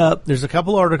look it up, there's a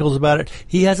couple articles about it.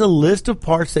 He has a list of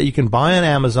parts that you can buy on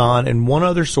Amazon and one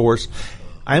other source.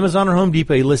 Amazon or Home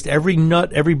Depot, he lists every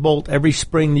nut, every bolt, every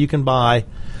spring that you can buy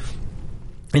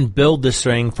and build this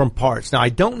thing from parts. Now, I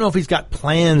don't know if he's got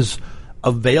plans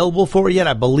available for it yet.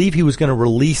 I believe he was going to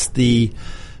release the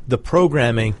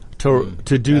programming to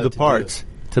do the parts.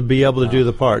 To be able to do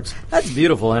the parts. That's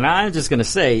beautiful. And I'm just going to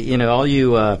say, all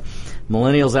you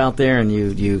millennials out there and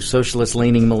you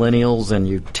socialist-leaning millennials and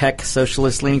you tech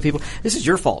socialist-leaning people, this is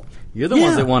your fault. You're the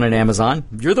ones that wanted Amazon.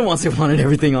 You're the ones that wanted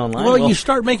everything online. Well, you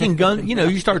start making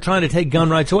you start trying to take gun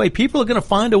rights away. People are going to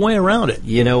find a way around it.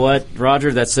 You know what,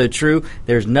 Roger? That's so true.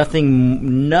 There's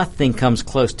nothing comes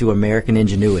close to American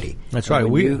ingenuity. That's right.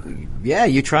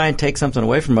 You try and take something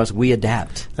away from us, we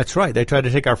adapt. That's right. They tried to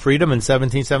take our freedom in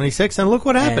 1776, and look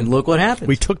what happened.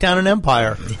 We took down an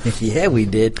empire. Yeah, we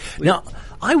did. Now,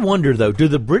 I wonder, though, do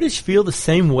the British feel the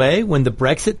same way when the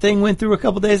Brexit thing went through a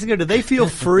couple days ago? Do they feel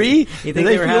free? Do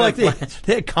they feel like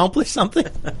they accomplished something?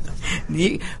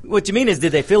 What you mean is,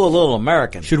 did they feel a little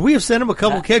American? Should we have sent them a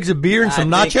couple kegs of beer and some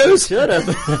nachos? Should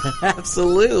have.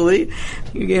 Absolutely.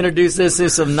 You can introduce us to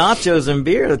some nachos and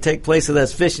beer to take place of that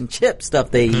fish and chip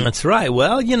stuff they eat. That's right.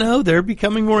 Well, they're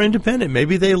becoming more independent.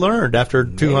 Maybe they learned after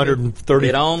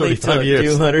 235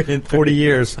 years. 240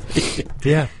 years.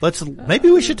 Yeah. Maybe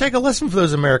we should take a lesson from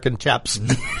those American chaps.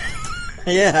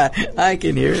 Yeah, I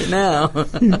can hear it now.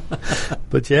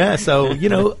 But yeah, so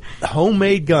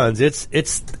homemade guns.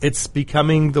 It's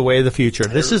becoming the way of the future.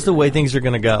 This is the way things are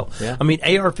going to go. Yeah. I mean,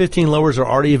 AR-15 lowers are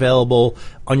already available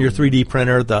on your 3D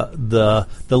printer. The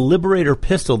Liberator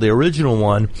pistol, the original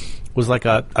one, was like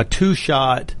a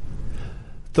 2-shot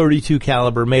 32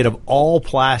 caliber made of all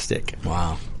plastic.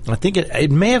 Wow. I think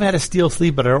it may have had a steel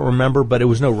sleeve, but I don't remember. But it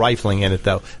was no rifling in it,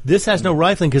 though. This has no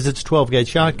rifling because it's a 12-gauge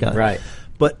shotgun. Right.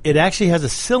 But it actually has a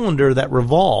cylinder that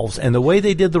revolves, and the way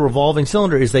they did the revolving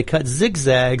cylinder is they cut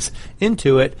zigzags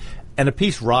into it, and a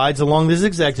piece rides along the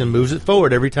zigzags and moves it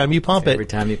forward every time you pump it. Every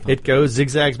time you pump it goes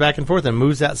zigzags back and forth and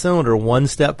moves that cylinder one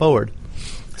step forward.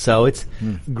 So it's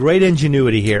great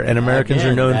ingenuity here, and Americans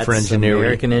are known for ingenuity.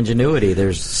 American ingenuity.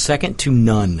 There's second to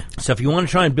none. So if you want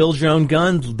to try and build your own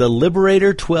gun, the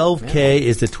Liberator 12K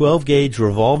is the 12-gauge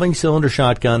revolving cylinder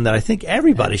shotgun that I think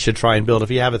everybody should try and build if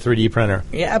you have a 3D printer.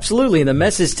 Yeah, absolutely. And the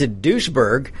message to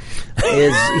doucheberg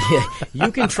is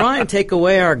you can try and take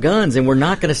away our guns, and we're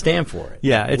not going to stand for it.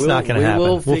 Yeah, it's not going to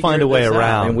happen. We'll find a way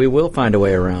around. And we will find a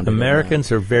way around it.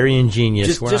 Americans are very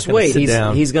ingenious. Just wait.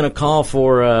 He's going to call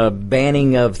for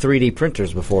banning of 3D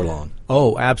printers before long.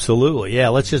 Oh, absolutely. Yeah,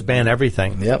 let's just ban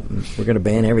everything. Yep, we're going to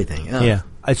ban everything. Oh. Yeah.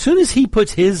 As soon as he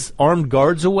puts his armed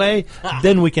guards away,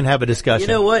 then we can have a discussion.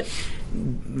 You know what?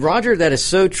 Roger, that is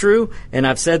so true, and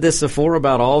I've said this before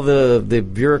about all the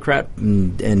bureaucrat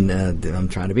and I'm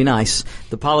trying to be nice,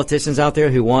 the politicians out there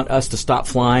who want us to stop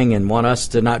flying and want us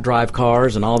to not drive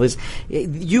cars and all this.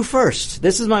 You first.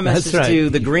 This is my message to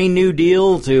the Green New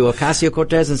Deal, to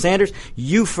Ocasio-Cortez and Sanders.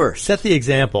 You first. Set the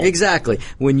example. Exactly.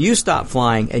 When you stop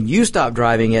flying and you stop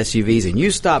driving SUVs and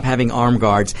you stop having armed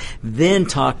guards, then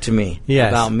talk to me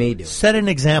about me doing it. Set an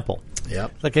example.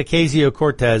 Yep. Like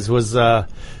Ocasio-Cortez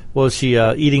was she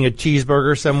eating a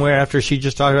cheeseburger somewhere after she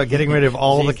just talked about getting rid of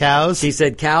all the cows? She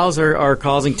said cows are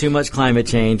causing too much climate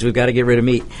change. We've got to get rid of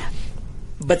meat.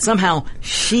 But somehow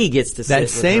she gets to sit that with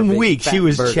same her big week fat she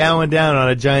was burger. chowing down on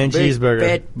a giant cheeseburger.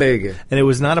 Fat burger. And it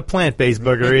was not a plant-based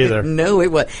burger either. No,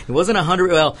 it wasn't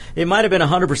 100. Well, it might have been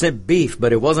 100% beef,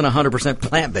 but it wasn't 100%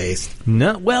 plant-based.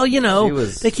 No, well,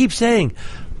 they keep saying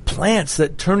plants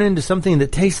that turn into something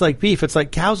that tastes like beef. It's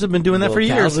like cows have been doing that for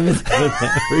years.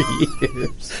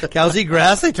 Cows eat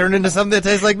grass, they turn into something that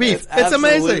tastes like beef. It's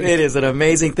amazing. It is an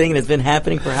amazing thing, and it's been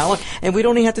happening for how long? And we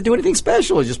don't even have to do anything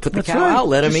special. Just put the cow out,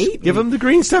 let them eat. Give them the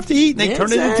green stuff to eat, and they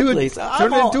turn it into a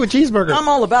cheeseburger. I'm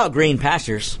all about green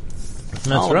pastures.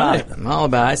 That's right. I'm all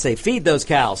about it. I say feed those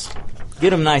cows.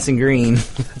 Get them nice and green.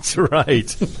 That's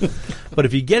right. But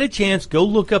if you get a chance, go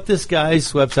look up this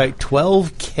guy's website,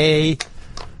 12K.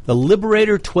 The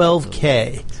Liberator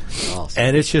 12K. Awesome.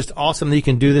 And it's just awesome that you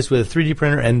can do this with a 3D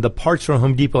printer and the parts from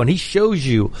Home Depot. And he shows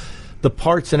you the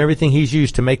parts and everything he's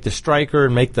used to make the striker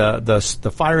and make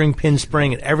the firing pin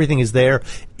spring, and everything is there.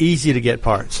 Easy to get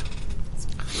parts.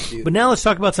 But now let's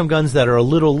talk about some guns that are a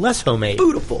little less homemade.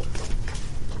 Beautiful.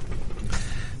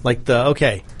 Like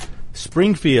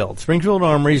Springfield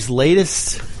Armory's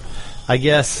latest, I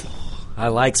guess. I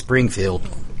like Springfield.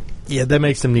 Yeah, that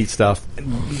makes some neat stuff.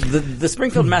 The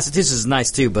Springfield, Massachusetts is nice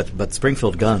too, but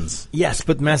Springfield guns. Yes,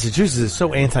 but Massachusetts is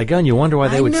so anti-gun. You wonder why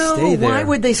they would stay there. Why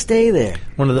would they stay there?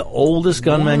 One of the oldest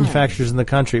gun manufacturers in the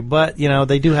country, but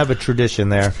they do have a tradition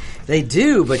there. They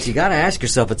do, but you got to ask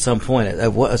yourself at some point: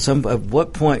 at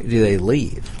what point do they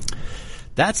leave?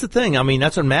 That's the thing. I mean,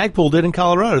 that's what Magpul did in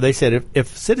Colorado. They said,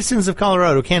 if citizens of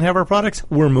Colorado can't have our products,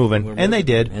 we're moving. And they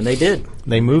did. And they did.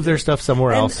 They moved their stuff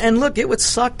somewhere else. And look, it would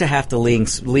suck to have to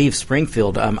leave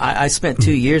Springfield. I spent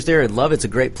 2 years there. I love it. It's a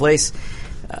great place.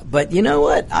 But you know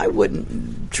what? I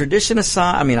wouldn't, tradition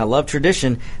aside, I mean, I love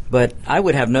tradition, but I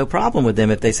would have no problem with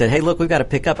them if they said, hey, look, we've got to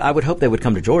pick up. I would hope they would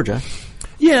come to Georgia.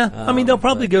 Yeah, I mean, they'll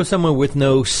probably go somewhere with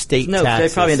no state No,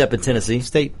 taxes. they probably end up in Tennessee.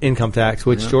 State income tax,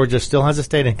 which Georgia still has a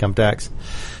state income tax.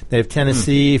 They have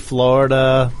Tennessee,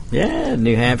 Florida. Yeah,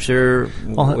 New Hampshire,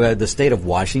 the state of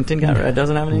Washington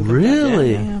doesn't have an income tax.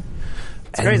 Really? Yeah.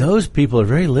 It's And crazy. those people are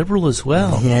very liberal as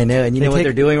well. Yeah, I know. And you know what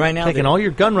they're doing right now? Taking all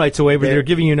your gun rights away, but they're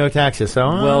giving you no taxes. So,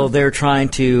 Well, they're trying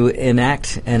to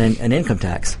enact an income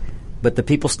tax. But the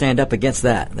people stand up against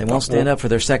that. They won't stand up for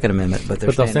their Second Amendment, but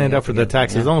they'll stand up for the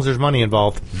taxes as long as there's money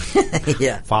involved.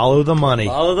 Yeah. Follow the money.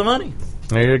 Follow the money.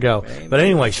 There you go. But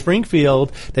anyway,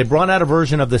 Springfield, they brought out a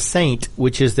version of the Saint,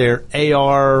 which is their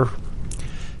AR-15,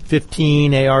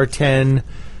 AR-10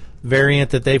 variant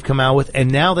that they've come out with,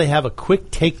 and now they have a quick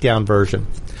takedown version.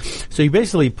 So you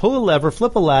basically pull a lever,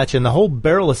 flip a latch, and the whole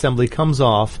barrel assembly comes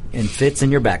off. And fits in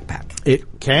your backpack.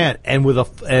 It can, and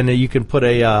you can put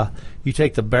you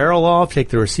take the barrel off, take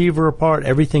the receiver apart.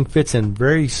 Everything fits in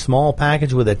very small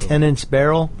package with a 10-inch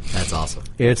barrel. That's awesome.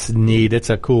 It's neat. It's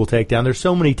a cool takedown. There's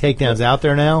so many takedowns out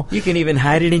there now. You can even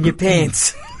hide it in your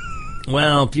pants.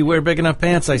 Well, if you wear big enough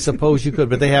pants, I suppose you could.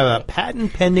 But they have a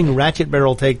patent-pending ratchet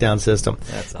barrel takedown system.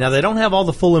 That's awesome. Now, they don't have all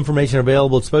the full information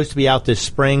available. It's supposed to be out this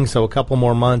spring, so a couple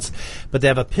more months. But they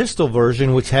have a pistol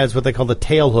version, which has what they call the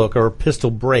tail hook or pistol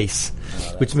brace,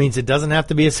 which means it doesn't have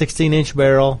to be a 16-inch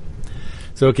barrel.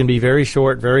 So it can be very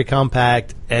short, very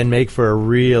compact, and make for a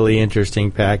really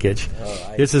interesting package.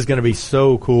 This is going to be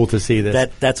so cool to see this.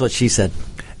 That's what she said.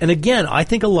 And again, I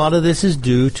think a lot of this is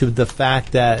due to the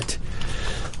fact that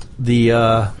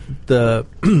the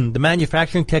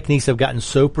manufacturing techniques have gotten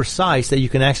so precise that you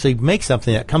can actually make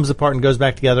something that comes apart and goes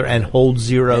back together and holds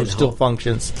zero, still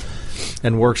functions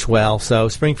and works well. So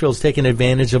Springfield's taking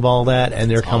advantage of all that, and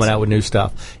they're coming out with new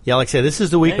stuff. Yeah, like I said, this is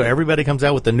the week where everybody comes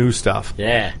out with the new stuff.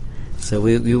 Yeah. So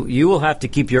you will have to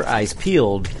keep your eyes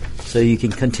peeled so you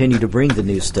can continue to bring the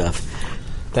new stuff.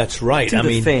 That's right. To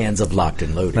the fans of Locked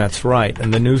and Loaded. That's right,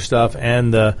 and the new stuff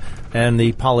and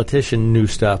the politician new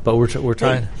stuff. But we're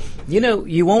trying. Hey,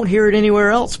 you won't hear it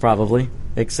anywhere else probably,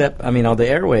 except on the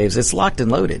airwaves. It's Locked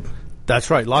and Loaded.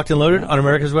 That's right, Locked and Loaded on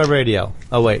America's Web Radio.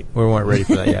 Oh wait, we weren't ready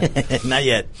for that yet. Not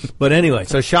yet. But anyway,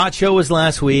 so SHOT Show was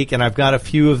last week, and I've got a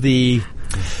few of the.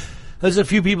 There's a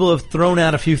few people who have thrown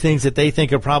out a few things that they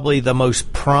think are probably the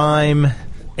most prime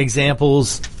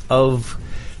examples of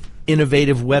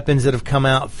innovative weapons that have come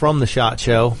out from the SHOT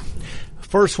Show.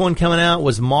 First one coming out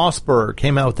was Mossberg.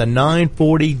 Came out with the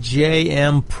 940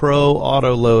 JM Pro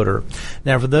autoloader.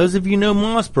 Now, for those of you who know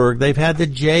Mossberg, they've had the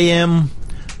JM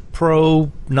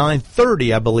Pro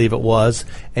 930, I believe it was,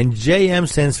 and JM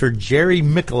stands for Jerry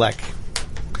Mikulek.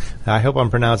 I hope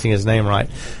I'm pronouncing his name right.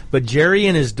 But Jerry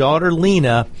and his daughter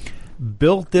Lena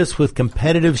built this with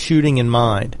competitive shooting in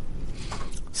mind.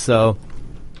 So,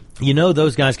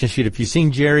 those guys can shoot. If you've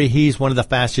seen Jerry, he's one of the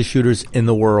fastest shooters in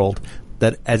the world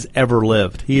that has ever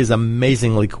lived. He is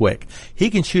amazingly quick.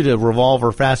 He can shoot a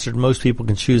revolver faster than most people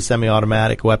can shoot a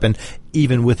semi-automatic weapon,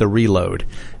 even with a reload.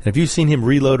 And if you've seen him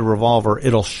reload a revolver,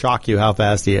 it'll shock you how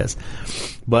fast he is.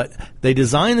 But they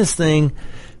designed this thing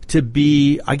to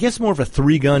be, I guess, more of a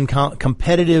three-gun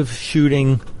competitive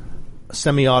shooting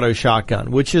semi-auto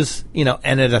shotgun, which is, and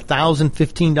at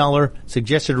 $1,015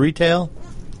 suggested retail,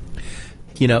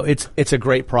 it's a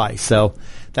great price. So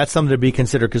that's something to be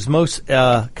considered because most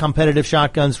competitive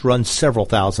shotguns run several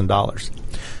 $1,000s.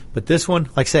 But this one,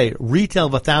 like I say,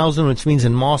 retail of $1,000, which means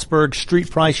in Mossberg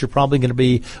street price, you're probably going to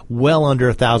be well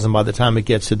under $1,000 by the time it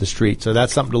gets to the street. So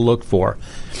that's something to look for.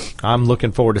 I'm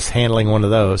looking forward to handling one of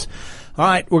those. All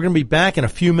right, we're going to be back in a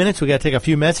few minutes. We got to take a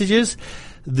few messages.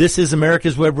 This is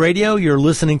America's Web Radio. You're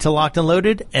listening to Locked and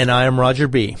Loaded, and I am Roger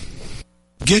B.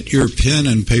 Get your pen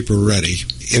and paper ready.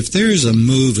 If there's a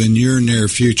move in your near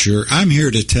future, I'm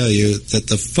here to tell you that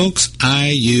the folks I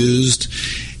used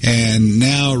and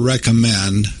now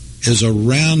recommend is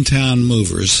Around Town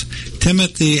Movers.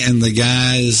 Timothy and the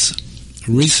guys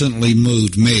recently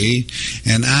moved me,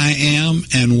 and I am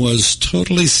and was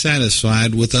totally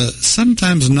satisfied with a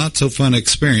sometimes not so fun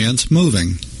experience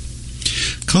moving.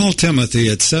 Call Timothy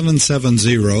at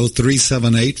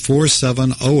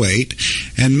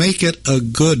 770-378-4708 and make it a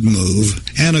good move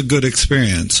and a good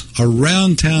experience.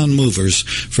 Around Town Movers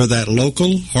for that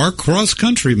local or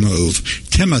cross-country move.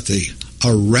 Timothy,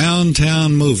 Around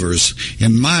Town Movers,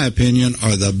 in my opinion,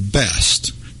 are the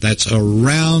best. That's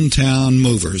Around Town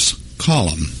Movers. Call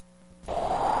them.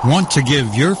 Want to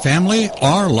give your family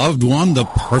or loved one the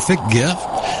perfect gift?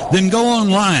 Then go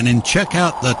online and check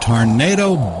out the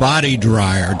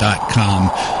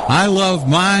TornadoBodyDryer.com. I love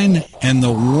mine and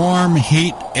the warm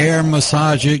heat air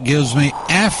massage it gives me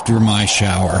after my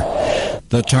shower.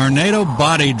 The Tornado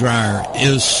Body Dryer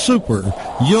is super.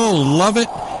 You'll love it,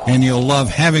 and you'll love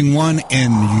having one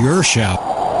in your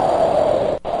shower.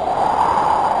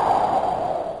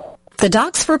 The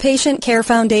Docs for Patient Care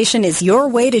Foundation is your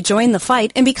way to join the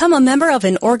fight and become a member of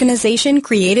an organization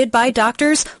created by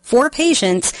doctors for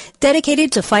patients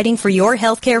dedicated to fighting for your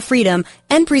healthcare freedom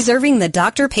and preserving the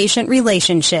doctor-patient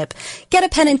relationship. Get a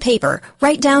pen and paper.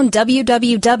 Write down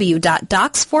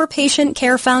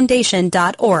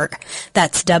www.docsforpatientcarefoundation.org.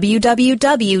 That's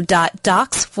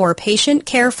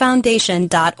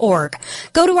www.docsforpatientcarefoundation.org.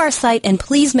 Go to our site and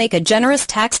please make a generous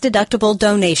tax-deductible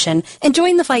donation and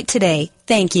join the fight today.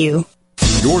 Thank you.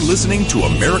 You're listening to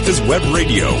America's Web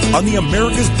Radio on the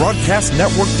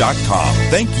AmericasBroadcastNetwork.com.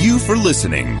 Thank you for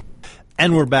listening.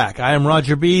 And we're back. I am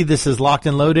Roger B. This is Locked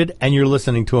and Loaded, and you're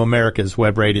listening to America's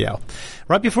Web Radio.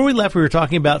 Right before we left, we were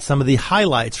talking about some of the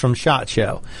highlights from SHOT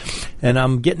Show. And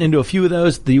I'm getting into a few of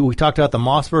those. We talked about the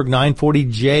Mossberg 940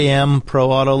 JM Pro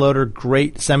Autoloader,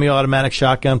 great semi-automatic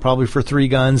shotgun, probably for 3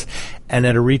 guns, and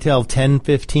at a retail of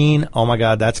 $10.15. Oh my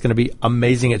God, that's going to be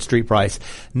amazing at street price.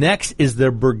 Next is the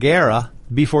Bergara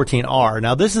B14R.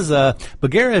 Now, this is a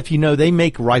Bergara, if you know, they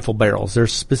make rifle barrels. They're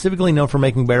specifically known for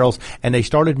making barrels, and they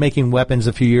started making weapons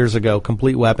a few years ago,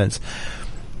 complete weapons.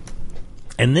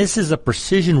 And this is a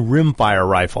precision rimfire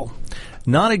rifle.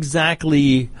 Not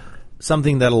exactly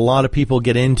something that a lot of people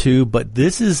get into, but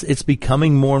it's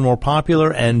becoming more and more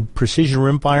popular, and precision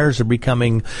rimfires are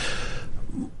becoming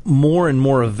more and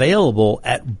more available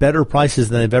at better prices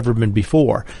than they've ever been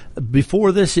before.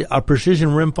 Before this, a precision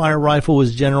rimfire rifle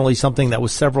was generally something that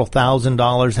was several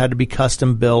 $1,000s, had to be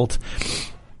custom built,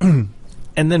 and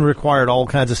then required all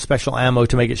kinds of special ammo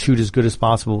to make it shoot as good as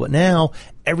possible. But now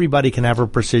everybody can have a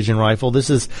precision rifle. This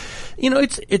is,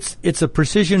 it's a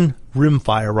precision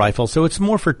rimfire rifle, so it's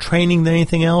more for training than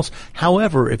anything else.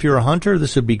 However, if you're a hunter,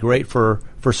 this would be great for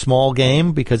small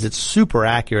game because it's super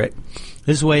accurate.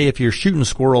 This way, if you're shooting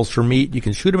squirrels for meat, you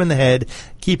can shoot them in the head,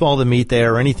 keep all the meat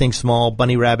there, or anything small,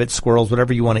 bunny rabbits, squirrels,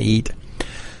 whatever you want to eat.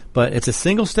 But it's a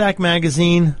single stack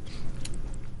magazine,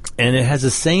 and it has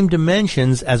the same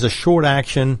dimensions as a short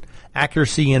action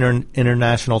accuracy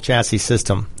international chassis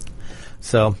system.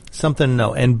 So, something to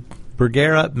know. And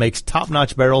Bergara makes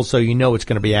top-notch barrels, so you know it's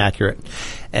going to be accurate.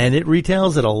 And it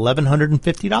retails at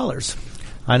 $1,150.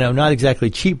 I know, not exactly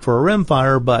cheap for a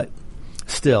rimfire, but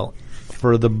still,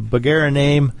 for the Bergara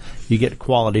name, you get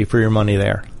quality for your money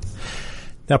there.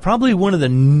 Now, probably one of the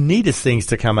neatest things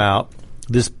to come out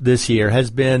this year has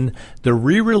been the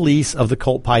re-release of the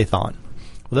Colt Python.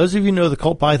 Well, those of you who know the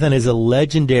Colt Python is a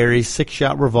legendary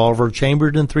 6-shot revolver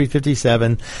chambered in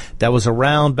 .357 that was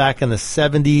around back in the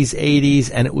 70s,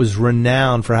 80s, and it was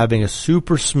renowned for having a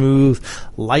super smooth,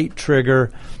 light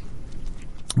trigger,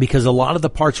 because a lot of the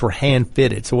parts were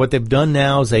hand-fitted. So what they've done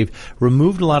now is they've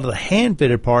removed a lot of the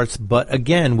hand-fitted parts, but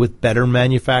again, with better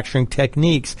manufacturing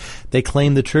techniques, they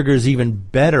claim the trigger is even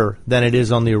better than it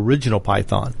is on the original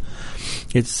Python.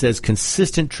 It says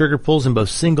consistent trigger pulls in both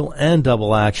single and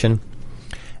double action,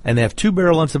 and they have 2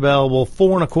 barrel lengths available,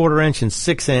 4 1/4 inch and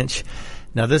 6 inch.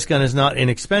 Now, this gun is not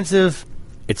inexpensive.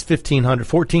 It's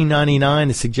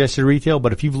 $1,499 is suggested retail,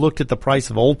 but if you've looked at the price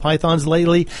of old Pythons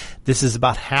lately, this is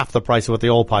about half the price of what the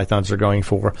old Pythons are going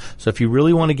for. So if you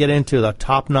really want to get into the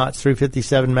top-notch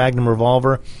 .357 Magnum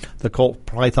revolver, the Colt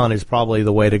Python is probably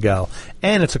the way to go.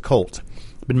 And it's a Colt.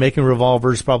 Been making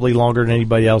revolvers probably longer than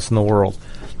anybody else in the world.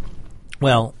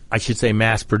 Well, I should say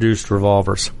mass-produced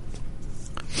revolvers.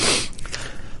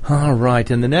 All right,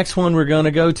 and the next one we're going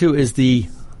to go to is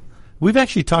we've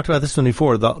actually talked about this one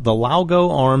before, the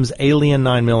Laogo Arms Alien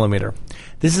 9mm.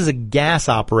 This is a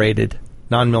gas-operated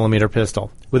 9mm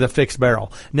pistol with a fixed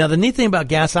barrel. Now, the neat thing about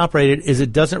gas-operated is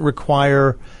it doesn't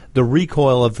require the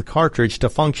recoil of the cartridge to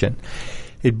function.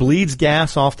 It bleeds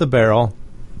gas off the barrel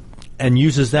and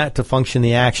uses that to function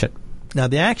the action. Now,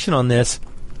 the action on this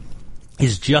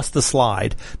is just the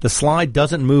slide. The slide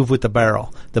doesn't move with the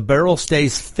barrel. The barrel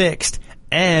stays fixed,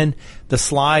 and the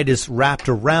slide is wrapped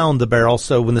around the barrel,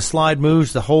 so when the slide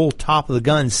moves, the whole top of the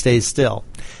gun stays still.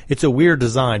 It's a weird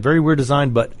design, very weird design,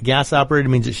 but gas-operated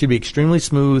means it should be extremely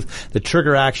smooth, the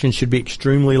trigger action should be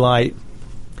extremely light,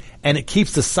 and it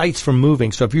keeps the sights from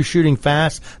moving. So if you're shooting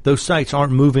fast, those sights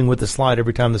aren't moving with the slide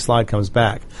every time the slide comes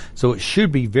back. So it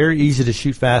should be very easy to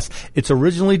shoot fast. It's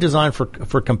originally designed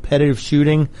for competitive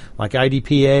shooting, like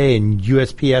IDPA and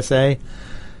USPSA,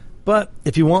 but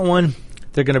if you want one,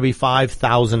 they're going to be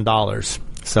 $5,000.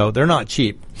 So they're not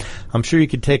cheap. I'm sure you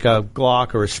could take a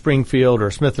Glock or a Springfield or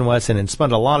a Smith & Wesson and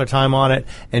spend a lot of time on it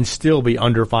and still be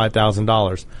under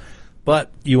 $5,000.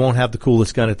 But you won't have the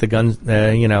coolest gun at the gun,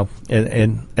 at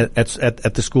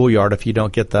the schoolyard if you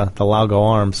don't get the Laogo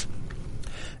Arms.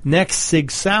 Next,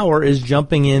 Sig Sauer is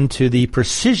jumping into the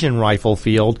precision rifle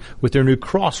field with their new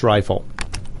Cross rifle.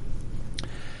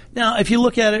 Now, if you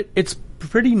look at it, it's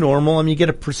pretty normal. I mean, you get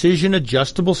a precision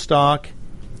adjustable stock,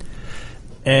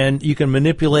 and you can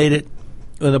manipulate it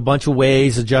in a bunch of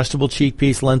ways, adjustable cheek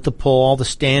piece, length of pull, all the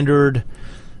standard,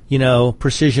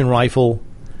 precision rifle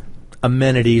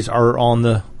amenities are on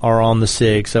the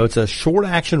SIG. So it's a short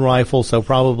action rifle, so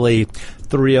probably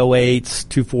 308s,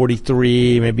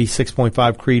 243, maybe 6.5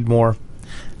 Creedmoor.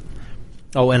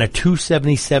 Oh, and a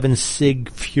 277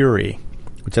 SIG Fury,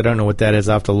 which I don't know what that is.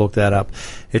 I have to look that up.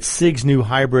 It's SIG's new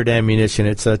hybrid ammunition.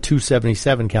 It's a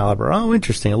 277 caliber. Oh,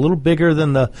 interesting. A little bigger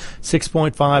than the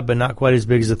 6.5, but not quite as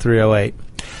big as the 308.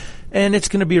 And it's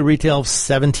going to be a retail of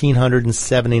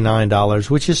 $1,779,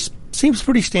 which seems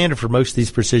pretty standard for most of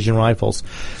these precision rifles.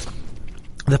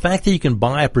 The fact that you can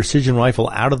buy a precision rifle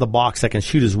out of the box that can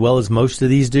shoot as well as most of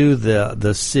these do,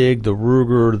 the SIG, the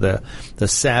Ruger, the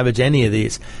Savage, any of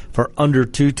these, for under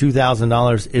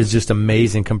 $2,000 is just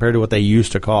amazing compared to what they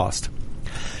used to cost.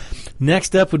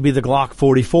 Next up would be the Glock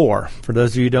 44. For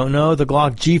those of you who don't know, the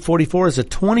Glock G44 is a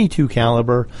 22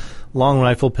 caliber long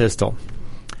rifle pistol.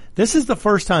 This is the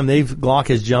first time Glock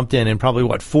has jumped in probably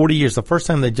 40 years. The first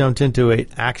time they jumped into an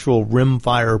actual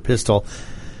rimfire pistol.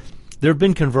 There have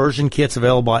been conversion kits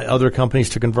available by other companies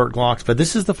to convert Glocks, but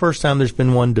this is the first time there's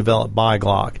been one developed by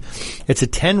Glock. It's a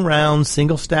 10-round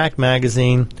single-stack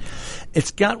magazine. It's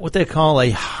got what they call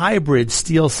a hybrid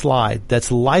steel slide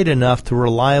that's light enough to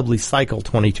reliably cycle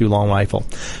 22 long rifle.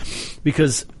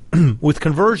 Because with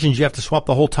conversions, you have to swap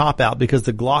the whole top out because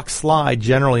the Glock slide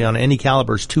generally on any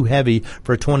caliber is too heavy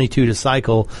for a 22 to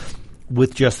cycle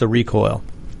with just the recoil.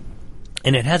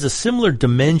 And it has a similar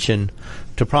dimension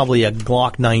to probably a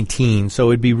Glock 19, so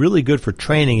it'd be really good for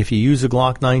training. If you use a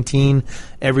Glock 19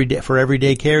 every day for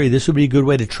everyday carry, this would be a good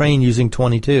way to train using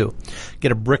 22.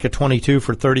 Get a brick of 22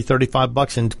 for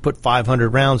 $30-$35 and put 500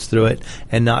 rounds through it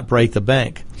and not break the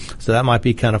bank. So that might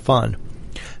be kind of fun.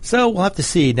 So we'll have to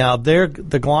see. Now, the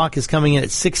Glock is coming in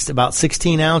at about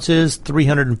 16 ounces,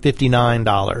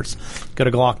 $359. Go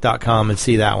to Glock.com and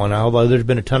see that one, although there's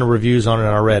been a ton of reviews on it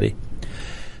already.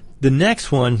 The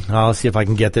next one, let's see if I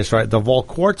can get this right, the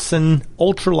Volquartsen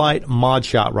Ultralight Mod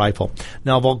Shot Rifle.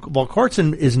 Now,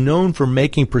 Volquartsen is known for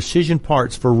making precision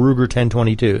parts for Ruger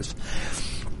 1022s.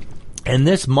 And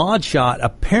this Mod Shot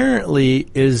apparently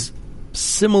is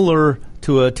similar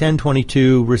to a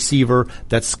 1022 receiver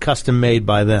that's custom made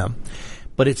by them.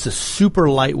 But it's a super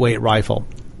lightweight rifle.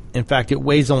 In fact, it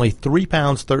weighs only 3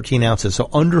 pounds, 13 ounces, so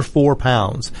under 4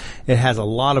 pounds. It has a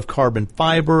lot of carbon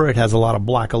fiber. It has a lot of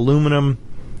black aluminum.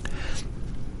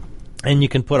 And you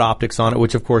can put optics on it,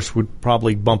 which, of course, would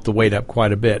probably bump the weight up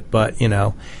quite a bit. But,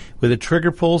 with a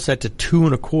trigger pull set to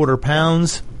 2.25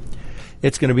 pounds,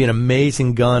 it's going to be an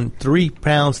amazing gun. 3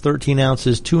 pounds, 13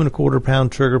 ounces, 2.25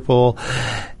 pound trigger pull,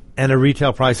 and a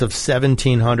retail price of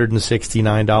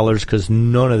 $1,769 because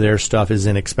none of their stuff is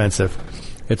inexpensive.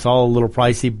 It's all a little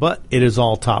pricey, but it is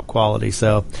all top quality.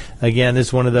 So, again, this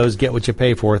is one of those get what you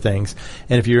pay for things.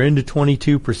 And if you're into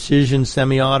 22 precision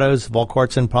semi-autos,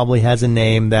 Volquartsen probably has a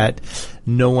name that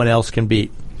no one else can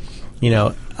beat.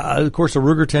 Of course, the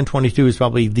Ruger 1022 is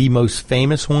probably the most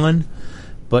famous one,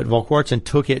 but Volquartsen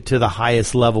took it to the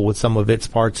highest level with some of its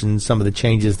parts and some of the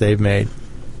changes they've made.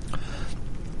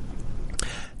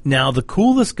 Now, the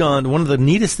coolest gun, one of the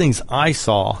neatest things I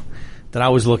saw that I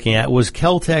was looking at was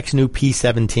Kel-Tec's new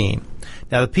P17.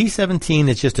 Now, the P17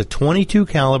 is just a 22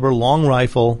 caliber long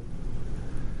rifle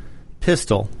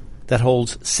pistol that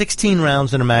holds 16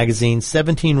 rounds in a magazine,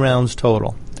 17 rounds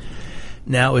total.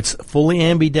 Now, it's fully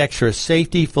ambidextrous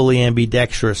safety, fully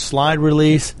ambidextrous slide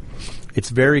release. It's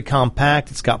very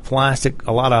compact. It's got plastic,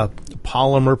 a lot of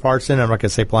polymer parts in it. I'm not going to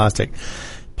say plastic.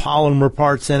 Polymer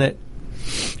parts in it.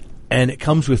 And it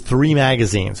comes with 3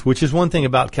 magazines, which is one thing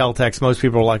about Kel-Tec's. Most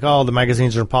people are like, oh, the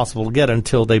magazines are impossible to get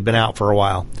until they've been out for a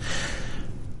while.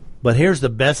 But here's the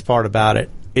best part about it.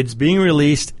 It's being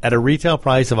released at a retail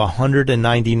price of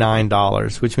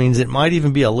 $199, which means it might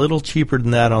even be a little cheaper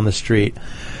than that on the street.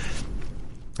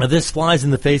 Now, this flies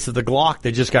in the face of the Glock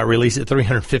that just got released at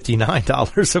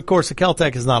 $359. Of course, the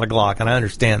Kel-Tec is not a Glock, and I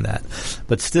understand that.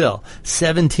 But still,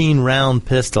 17-round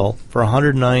pistol for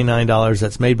 $199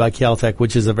 that's made by Kel-Tec,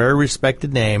 which is a very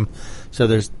respected name.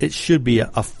 So it should be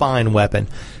a fine weapon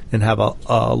and have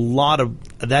a lot of...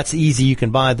 That's easy. You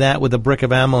can buy that with a brick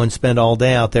of ammo and spend all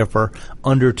day out there for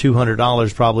under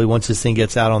 $200 probably once this thing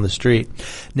gets out on the street.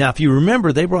 Now, if you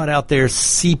remember, they brought out their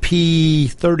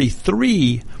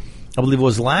CP33, I believe it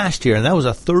was last year, and that was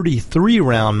a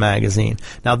 33-round magazine.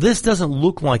 Now, this doesn't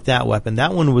look like that weapon.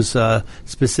 That one was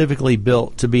specifically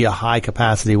built to be a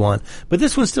high-capacity one. But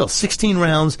this one's still 16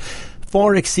 rounds,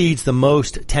 far exceeds the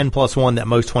most 10+1 that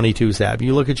most 22s have.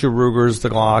 You look at your Rugers, the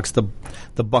Glocks,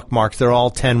 the Buckmarks, they're all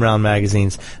 10-round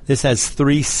magazines. This has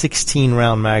 3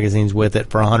 16-round magazines with it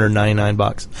for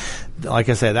 $199. Like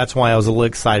I said, that's why I was a little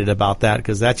excited about that,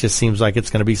 because that just seems like it's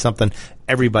going to be something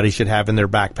everybody should have in their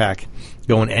backpack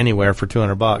going anywhere for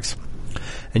 $200.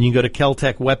 And you can go to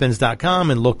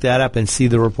KelTechWeapons.com and look that up and see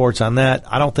the reports on that.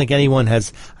 I don't think anyone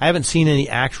has, I haven't seen any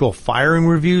actual firing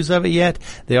reviews of it yet.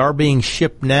 They are being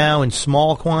shipped now in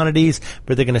small quantities,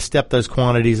 but they're going to step those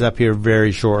quantities up here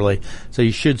very shortly. So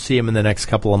you should see them in the next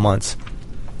couple of months.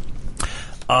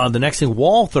 The next thing,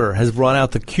 Walther has brought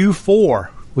out the Q4,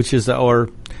 which is,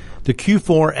 the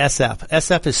Q4 SF.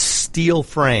 SF is steel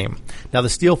frame. Now, the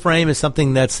steel frame is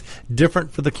something that's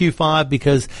different for the Q5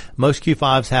 because most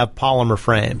Q5s have polymer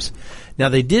frames. Now,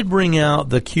 they did bring out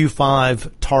the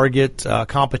Q5 Target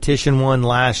competition one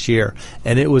last year,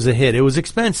 and it was a hit. It was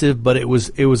expensive, but it was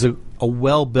a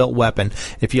well-built weapon.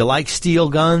 If you like steel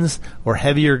guns or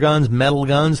heavier guns, metal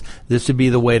guns, this would be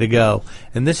the way to go.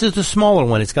 And this is the smaller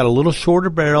one. It's got a little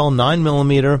shorter barrel,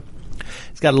 9mm.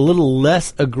 It's got a little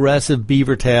less aggressive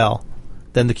beaver tail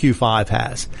than the Q5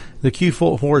 has. The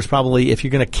Q4 is probably, if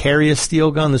you're going to carry a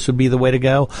steel gun, this would be the way to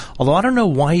go. Although I don't know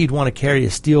why you'd want to carry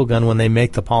a steel gun when they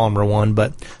make the polymer one,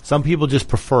 but some people just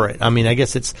prefer it. I mean, I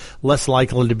guess it's less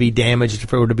likely to be damaged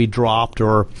if it were to be dropped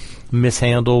or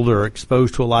mishandled or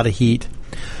exposed to a lot of heat.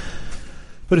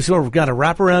 But it's got a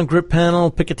wraparound grip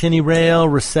panel, Picatinny rail,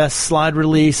 recessed slide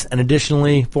release, and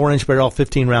additionally 4-inch barrel,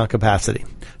 15-round capacity.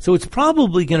 So it's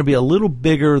probably going to be a little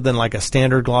bigger than like a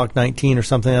standard Glock 19 or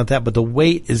something like that, but the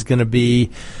weight is going to be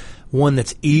one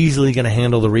that's easily going to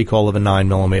handle the recoil of a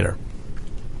 9mm.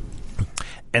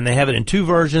 And they have it in 2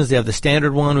 versions. They have the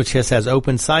standard one, which just has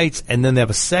open sights, and then they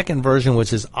have a second version,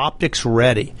 which is optics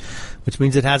ready, which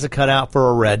means it has a cutout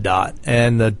for a red dot.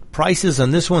 And the prices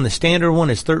on this one, the standard one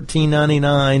is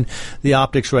 $13.99. The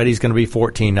optics ready is going to be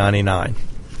 $14.99.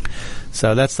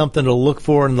 So that's something to look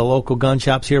for in the local gun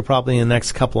shops here probably in the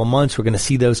next couple of months. We're going to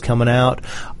see those coming out.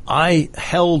 I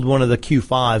held one of the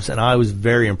Q5s, and I was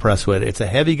very impressed with it. It's a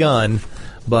heavy gun,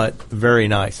 but very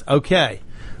nice. Okay.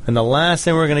 And the last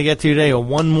thing we're going to get to today,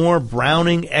 one more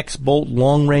Browning X-Bolt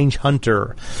Long Range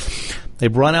Hunter. They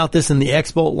brought out this in the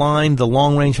X-Bolt line. The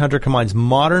Long Range Hunter combines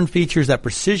modern features that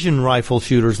precision rifle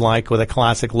shooters like with a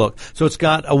classic look. So it's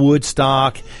got a wood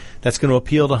stock that's going to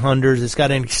appeal to hunters. It's got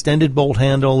an extended bolt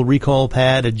handle, recoil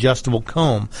pad, adjustable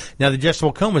comb. Now, the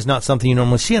adjustable comb is not something you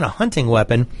normally see in a hunting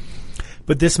weapon,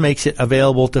 but this makes it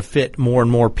available to fit more and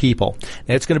more people.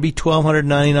 Now, it's going to be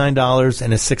 $1,299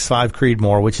 and a 6.5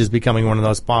 Creedmoor, which is becoming one of the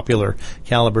most popular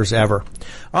calibers ever.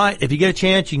 All right, if you get a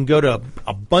chance, you can go to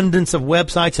abundance of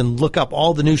websites and look up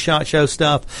all the new SHOT Show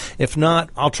stuff. If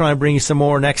not, I'll try and bring you some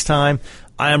more next time.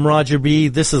 I am Roger B.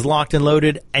 This is Locked and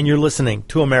Loaded, and you're listening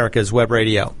to America's Web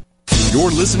Radio. You're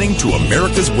listening to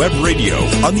America's Web Radio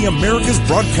on the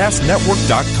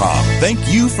AmericasBroadcastNetwork.com. Thank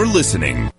you for listening.